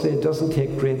 honestly, it doesn't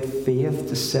take great faith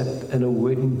to sit in a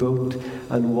wooden boat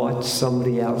and watch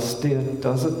somebody else do it,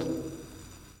 does it?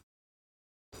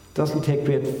 Doesn't take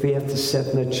great faith to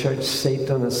sit in a church seat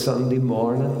on a Sunday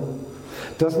morning.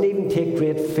 Doesn't even take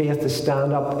great faith to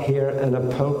stand up here in a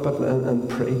pulpit and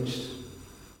preach.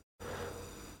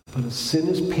 But as soon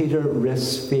as Peter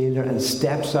risks failure and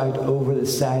steps out over the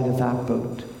side of that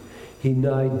boat, he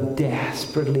now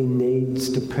desperately needs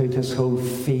to put his whole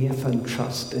faith and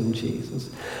trust in Jesus.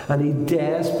 And he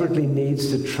desperately needs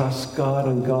to trust God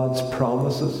and God's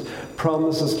promises.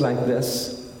 Promises like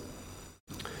this: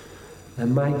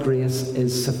 and my grace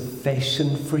is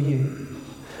sufficient for you,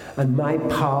 and my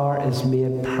power is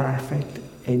made perfect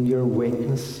in your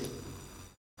weakness.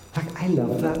 Like, I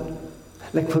love that.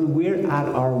 Like, when we're at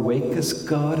our weakest,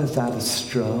 God is at his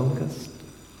strongest.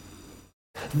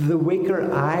 The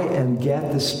weaker I am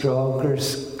get, the stronger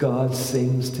God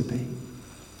seems to be.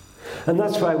 And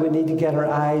that's why we need to get our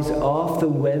eyes off the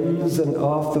winds and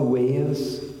off the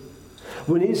waves.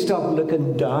 We need to stop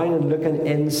looking down and looking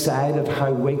inside at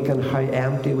how weak and how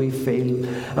empty we feel.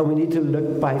 And we need to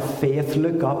look by faith,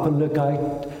 look up and look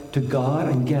out to God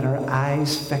and get our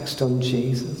eyes fixed on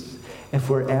Jesus. If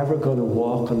we're ever going to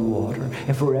walk on water,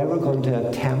 if we're ever going to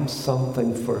attempt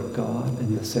something for God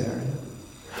in this area.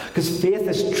 Because faith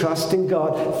is trusting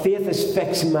God. Faith is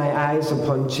fixing my eyes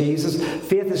upon Jesus.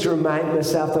 Faith is reminding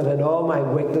myself that in all my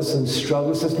weakness and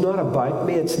struggles, it's not about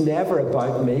me. It's never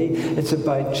about me. It's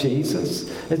about Jesus.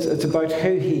 It's about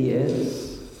who he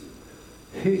is.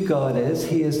 Who God is.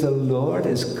 He is the Lord,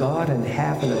 is God in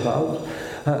heaven above,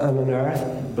 and on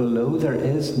earth below. There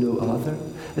is no other.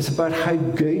 It's about how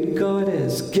good God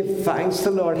is. Give thanks to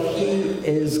the Lord. He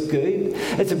is good.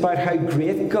 It's about how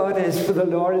great God is, for the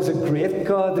Lord is a great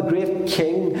God, the great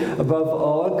King above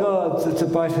all gods. It's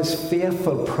about his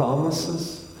faithful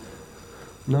promises.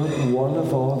 Not one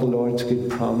of all the Lord's good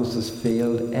promises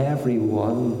failed. Every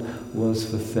one was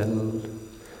fulfilled.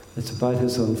 It's about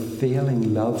his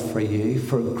unfailing love for you,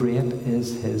 for great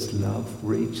is his love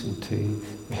reaching to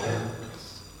the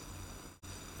heavens.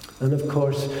 And of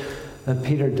course,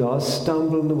 Peter does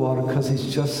stumble in the water because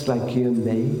he's just like you and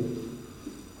me.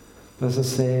 But as I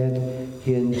said,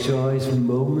 he enjoys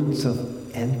moments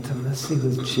of intimacy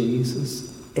with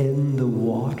Jesus in the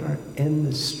water, in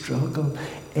the struggle,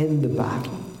 in the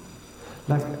battle.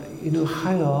 Like, you know,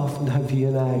 how often have you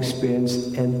and I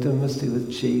experienced intimacy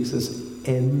with Jesus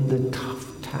in the tough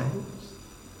times?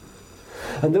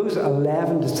 And those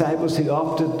 11 disciples who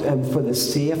opted for the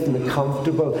safe and the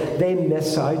comfortable, they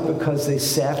miss out because they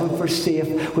settled for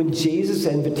safe when Jesus'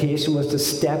 invitation was to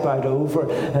step out over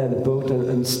the boat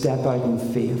and step out in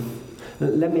faith.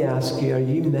 Let me ask you, are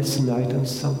you missing out on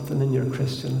something in your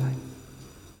Christian life?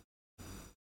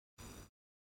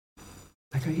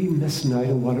 Like, are you missing out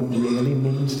on what it really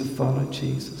means to follow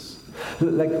Jesus?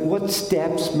 Like, what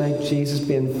steps might Jesus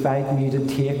be inviting you to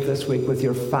take this week with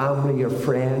your family, your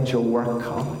friends, your work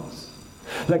colleagues?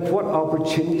 Like, what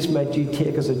opportunities might you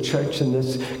take as a church in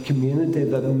this community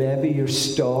that maybe you're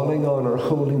stalling on or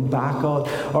holding back on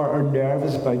or are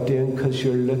nervous about doing because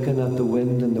you're looking at the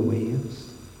wind and the waves?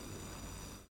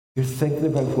 You're thinking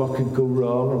about what could go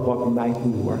wrong or what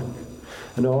mightn't work.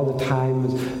 And all the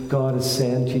time God is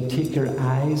saying to you, take your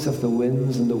eyes off the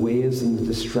winds and the waves and the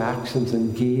distractions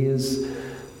and gaze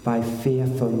by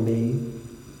faith on me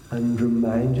and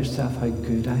remind yourself how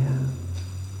good I am,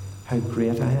 how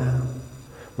great I am,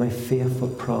 my faithful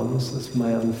promises,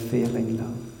 my unfailing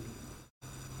love.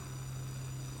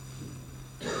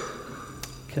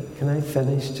 Can I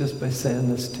finish just by saying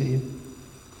this to you?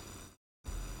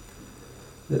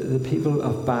 The people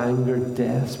of Bangor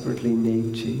desperately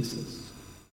need Jesus.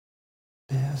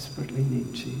 Desperately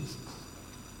need Jesus.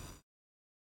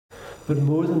 But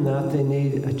more than that, they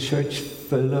need a church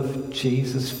full of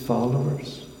Jesus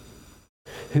followers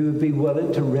who would be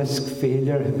willing to risk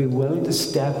failure, who would be willing to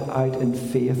step out in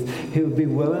faith, who would be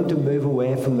willing to move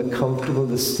away from the comfortable,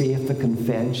 the safe, the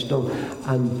conventional,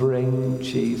 and bring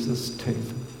Jesus to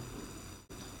them.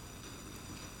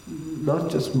 Not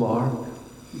just Mark,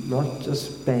 not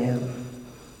just Ben,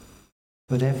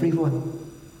 but everyone.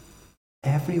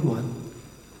 Everyone.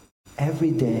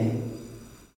 Every day,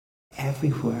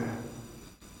 everywhere,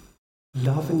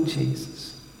 loving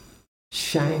Jesus,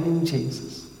 shining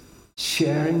Jesus,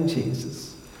 sharing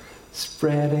Jesus,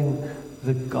 spreading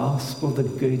the gospel, the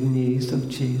good news of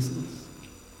Jesus,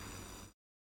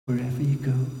 wherever you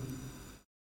go.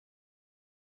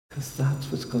 Because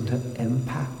that's what's going to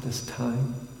impact this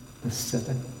town, this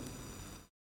city.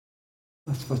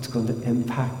 That's what's going to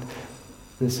impact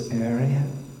this area.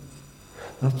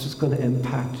 That's what's going to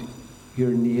impact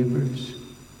your neighbours,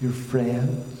 your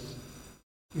friends,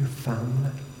 your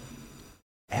family,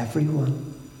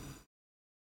 everyone,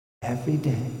 every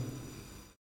day,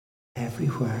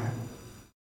 everywhere.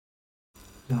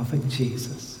 loving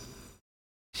Jesus,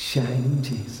 shining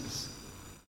Jesus,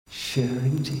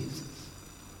 sharing Jesus,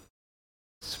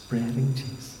 spreading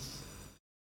Jesus.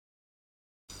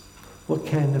 What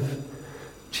kind of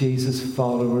Jesus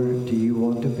follower do you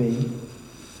want to be?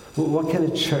 What kind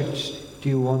of church do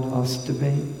you want us to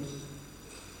be?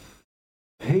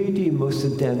 Who do you most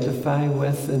identify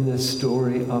with in the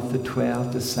story of the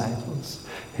 12 disciples?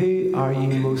 Who are you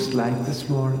most like this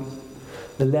morning?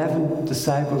 The 11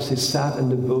 disciples who sat in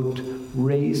the boat,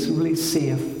 reasonably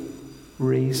safe,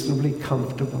 reasonably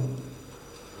comfortable,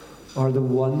 or the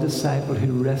one disciple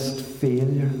who risked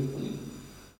failure,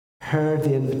 heard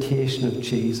the invitation of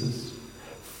Jesus,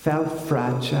 felt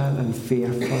fragile and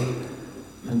fearful,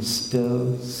 and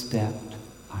still stepped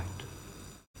out.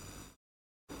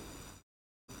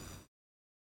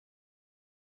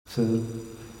 So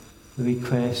the wee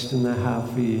question I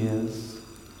have for you is,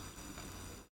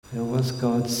 what's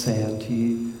God saying to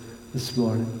you this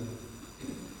morning?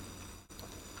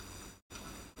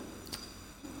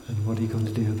 And what are you going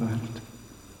to do about it?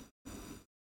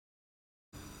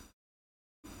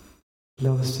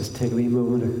 Let us just take a wee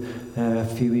moment, a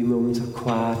few wee moments of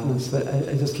quietness.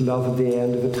 I just love at the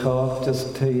end of a talk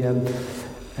just to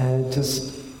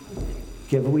just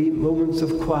give wee moments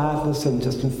of quietness and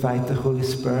just invite the Holy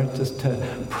Spirit just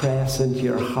to press into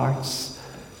your hearts,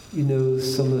 some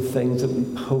of the things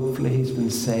that hopefully He's been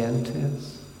saying to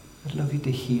us. I'd love you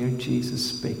to hear Jesus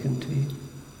speaking to you.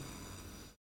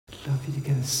 I'd love you to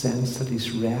get a sense that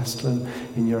He's wrestling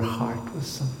in your heart with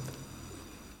something.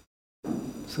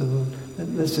 So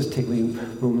let's just take wee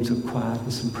moments of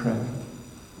quietness and prayer.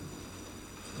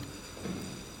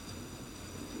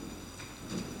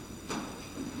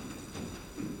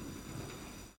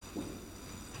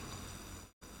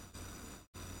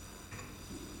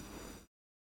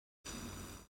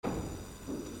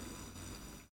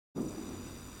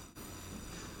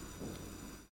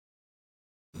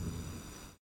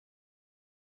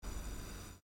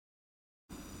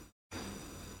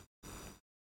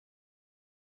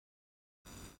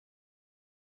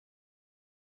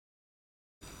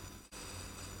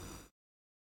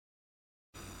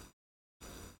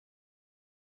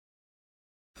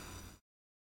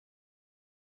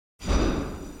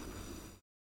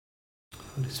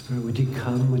 Holy Spirit, would you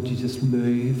come? Would you just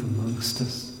move amongst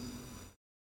us?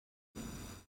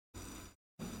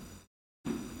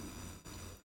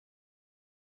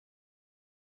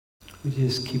 Would you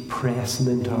just keep pressing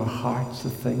into our hearts the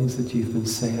things that you've been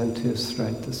saying to us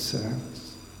throughout this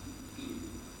service?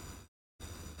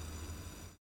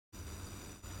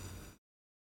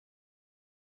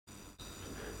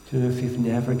 Do you know, if you've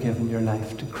never given your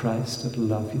life to Christ, I'd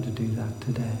love you to do that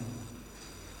today.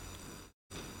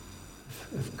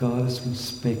 If God has been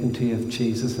speaking to you, if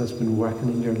Jesus has been working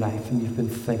in your life and you've been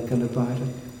thinking about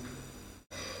it,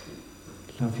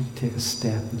 I'd love you to take a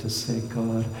step and just say,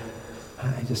 God,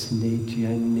 I just need you.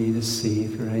 I need a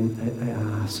Saviour. I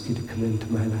ask you to come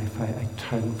into my life. I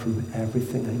turn from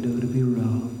everything I know to be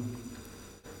wrong.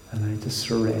 And I just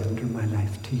surrender my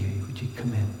life to you. Would you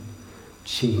come in?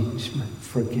 Change me.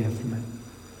 Forgive me.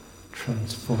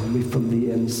 Transform me from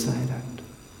the inside out.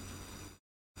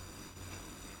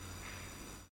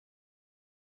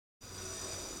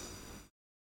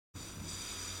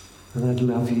 And I'd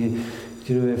love you,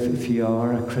 if you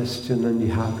are a Christian and you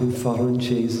have been following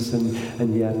Jesus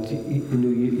and yet, you've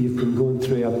been going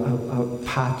through a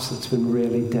patch that's been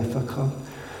really difficult.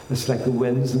 It's like the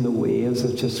winds and the waves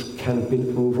have just kind of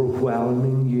been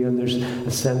overwhelming you, and there's a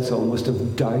sense almost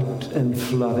of doubt and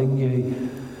flooding you.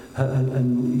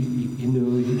 And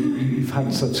you've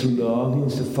had such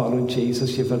longings to follow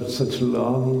Jesus. You've had such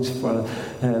longings for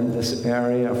this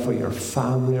area, for your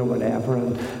family or whatever,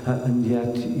 and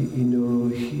yet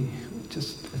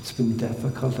it's been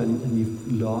difficult, and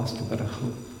you've lost a bit of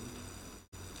hope.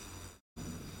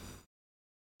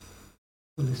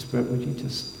 Holy Spirit, would you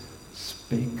just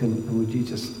speak, and would you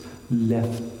just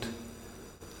lift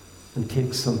and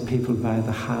take some people by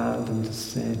the hand and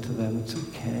just say to them, it's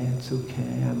okay,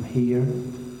 I'm here.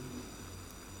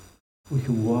 We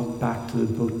can walk back to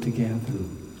the boat together.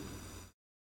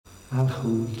 I'll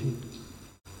hold you.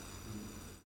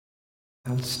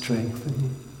 I'll strengthen you.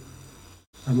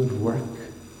 I'm at work.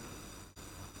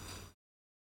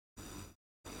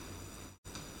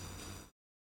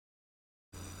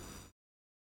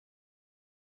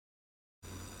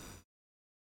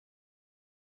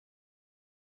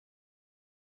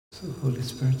 So Holy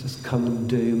Spirit, just come and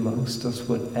do amongst us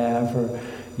whatever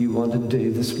you want to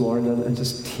do this morning, and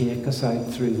just take us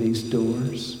out through these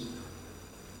doors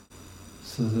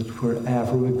so that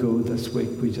wherever we go this week,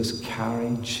 we just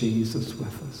carry Jesus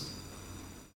with us.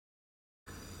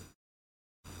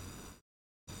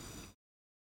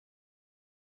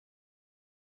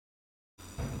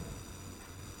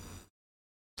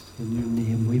 In your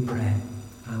name we pray.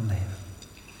 Amen.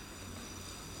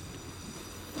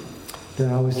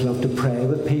 I always love to pray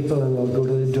with people, and I'll go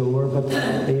to the door, but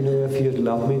if you'd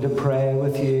love me to pray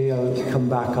with you, I'll come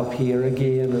back up here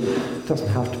again, and it doesn't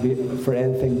have to be for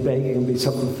anything big. It can be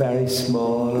something very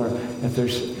small, or if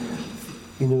there's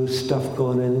stuff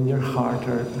going in your heart,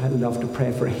 or I'd love to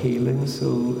pray for healing.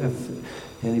 So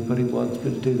if anybody wants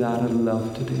me to do that, I'd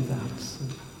love to do that. So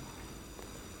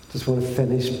just want to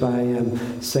finish by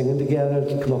singing together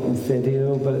to come up in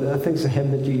video, but I think it's a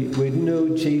hymn that you would know.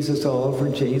 Jesus, all for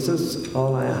Jesus,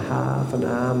 all I have and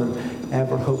am and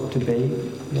ever hope to be.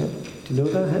 Yeah? Do you know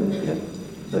that hymn? Yeah?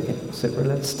 Okay, super.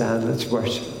 Let's stand, let's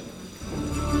worship.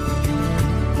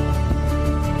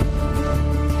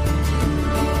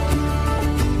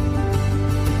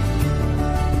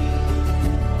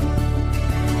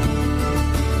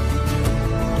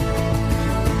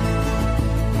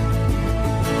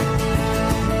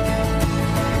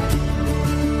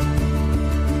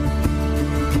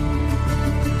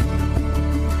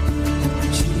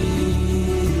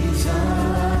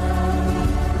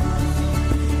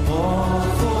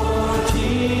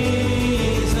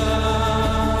 Jesus,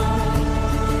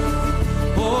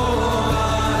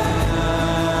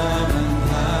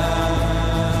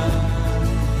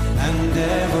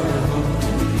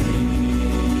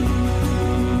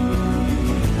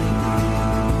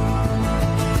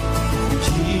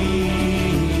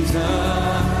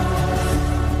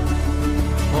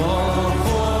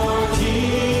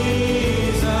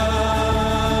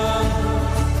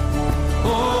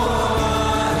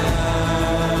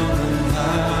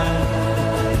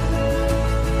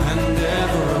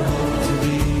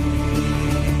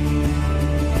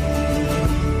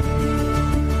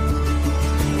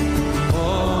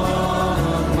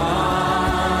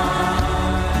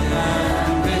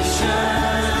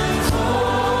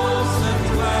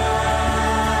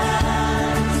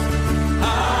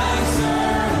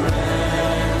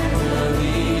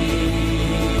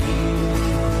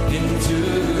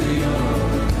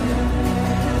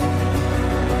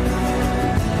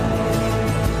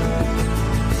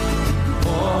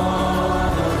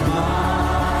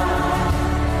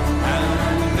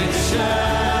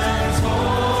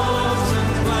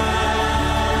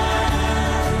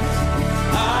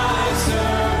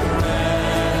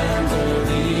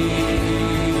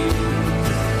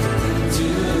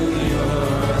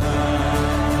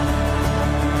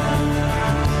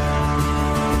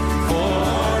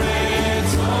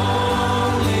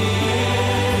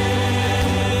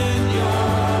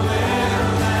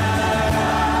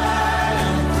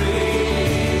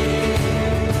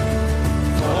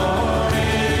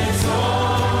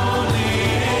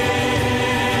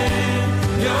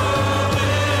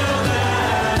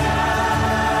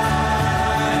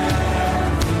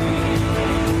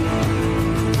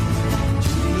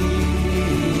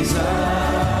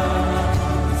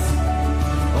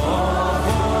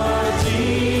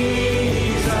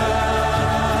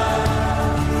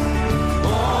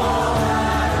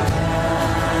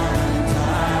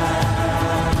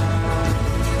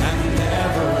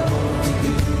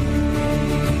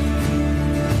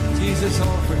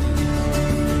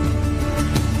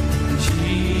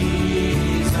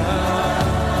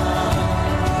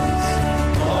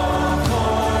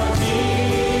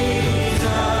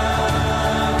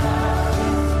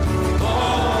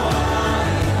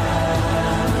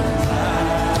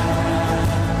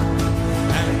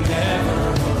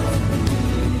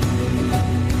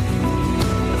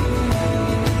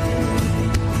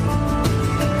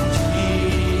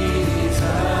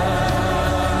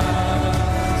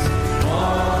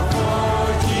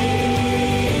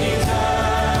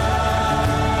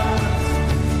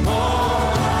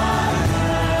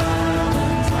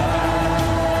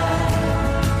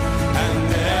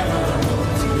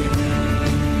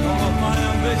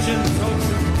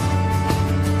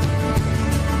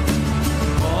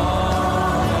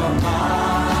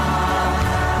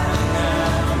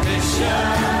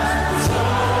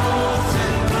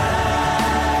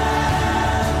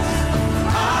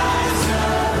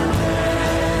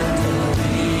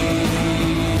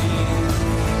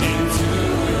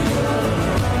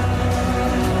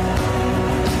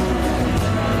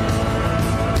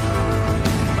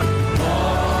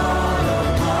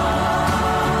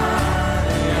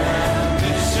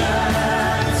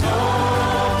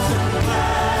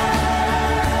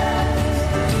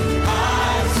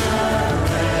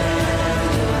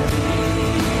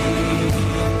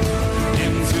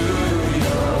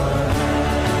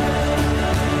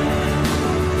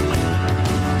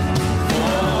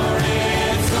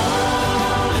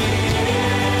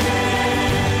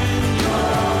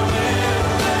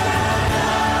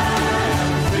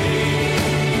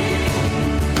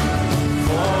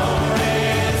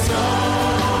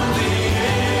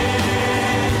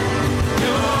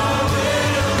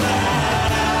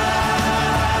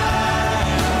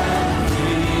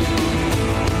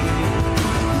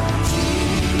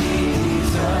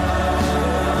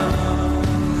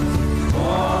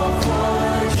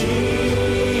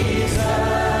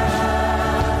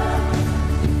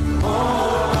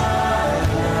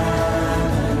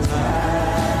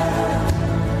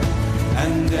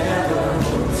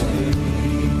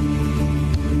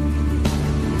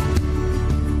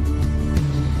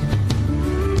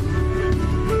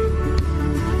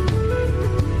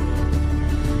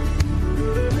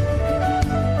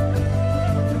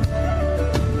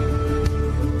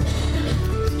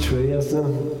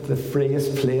 isn't it? The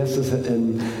freest place is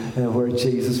in where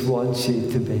Jesus wants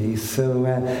you to be. So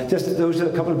just those are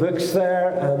a couple of books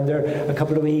there, and there are a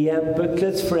couple of EM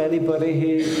booklets for anybody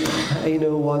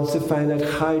who wants to find out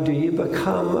how do you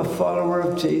become a follower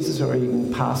of Jesus, or you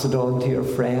can pass it on to your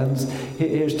friends.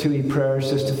 Here's 2 wee prayers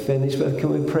just to finish with.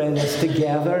 Can we pray this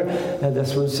together? And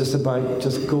this one's just about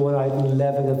just going out and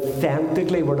living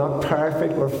authentically. We're not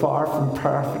perfect. We're far from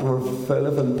perfect. We're full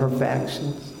of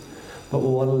imperfections. But we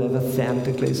want to live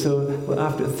authentically. So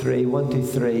after 3, 1, 2,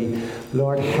 3,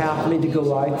 Lord, help me to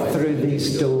go out through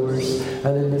these doors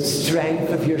and in the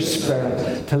strength of your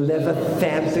Spirit to live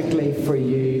authentically for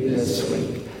you this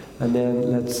week. And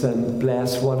then let's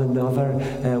bless one another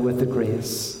with the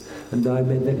grace. And now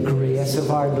may the grace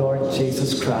of our Lord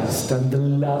Jesus Christ and the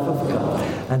love of God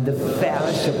and the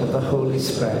fellowship of the Holy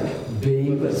Spirit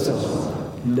be with us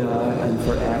all, now and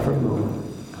forevermore.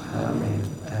 Amen.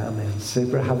 Amen.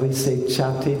 Super. Have a seat,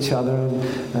 chat to each other,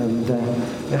 and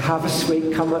have a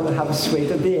sweet. Come out and have a sweet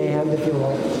at the end if you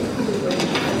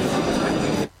want.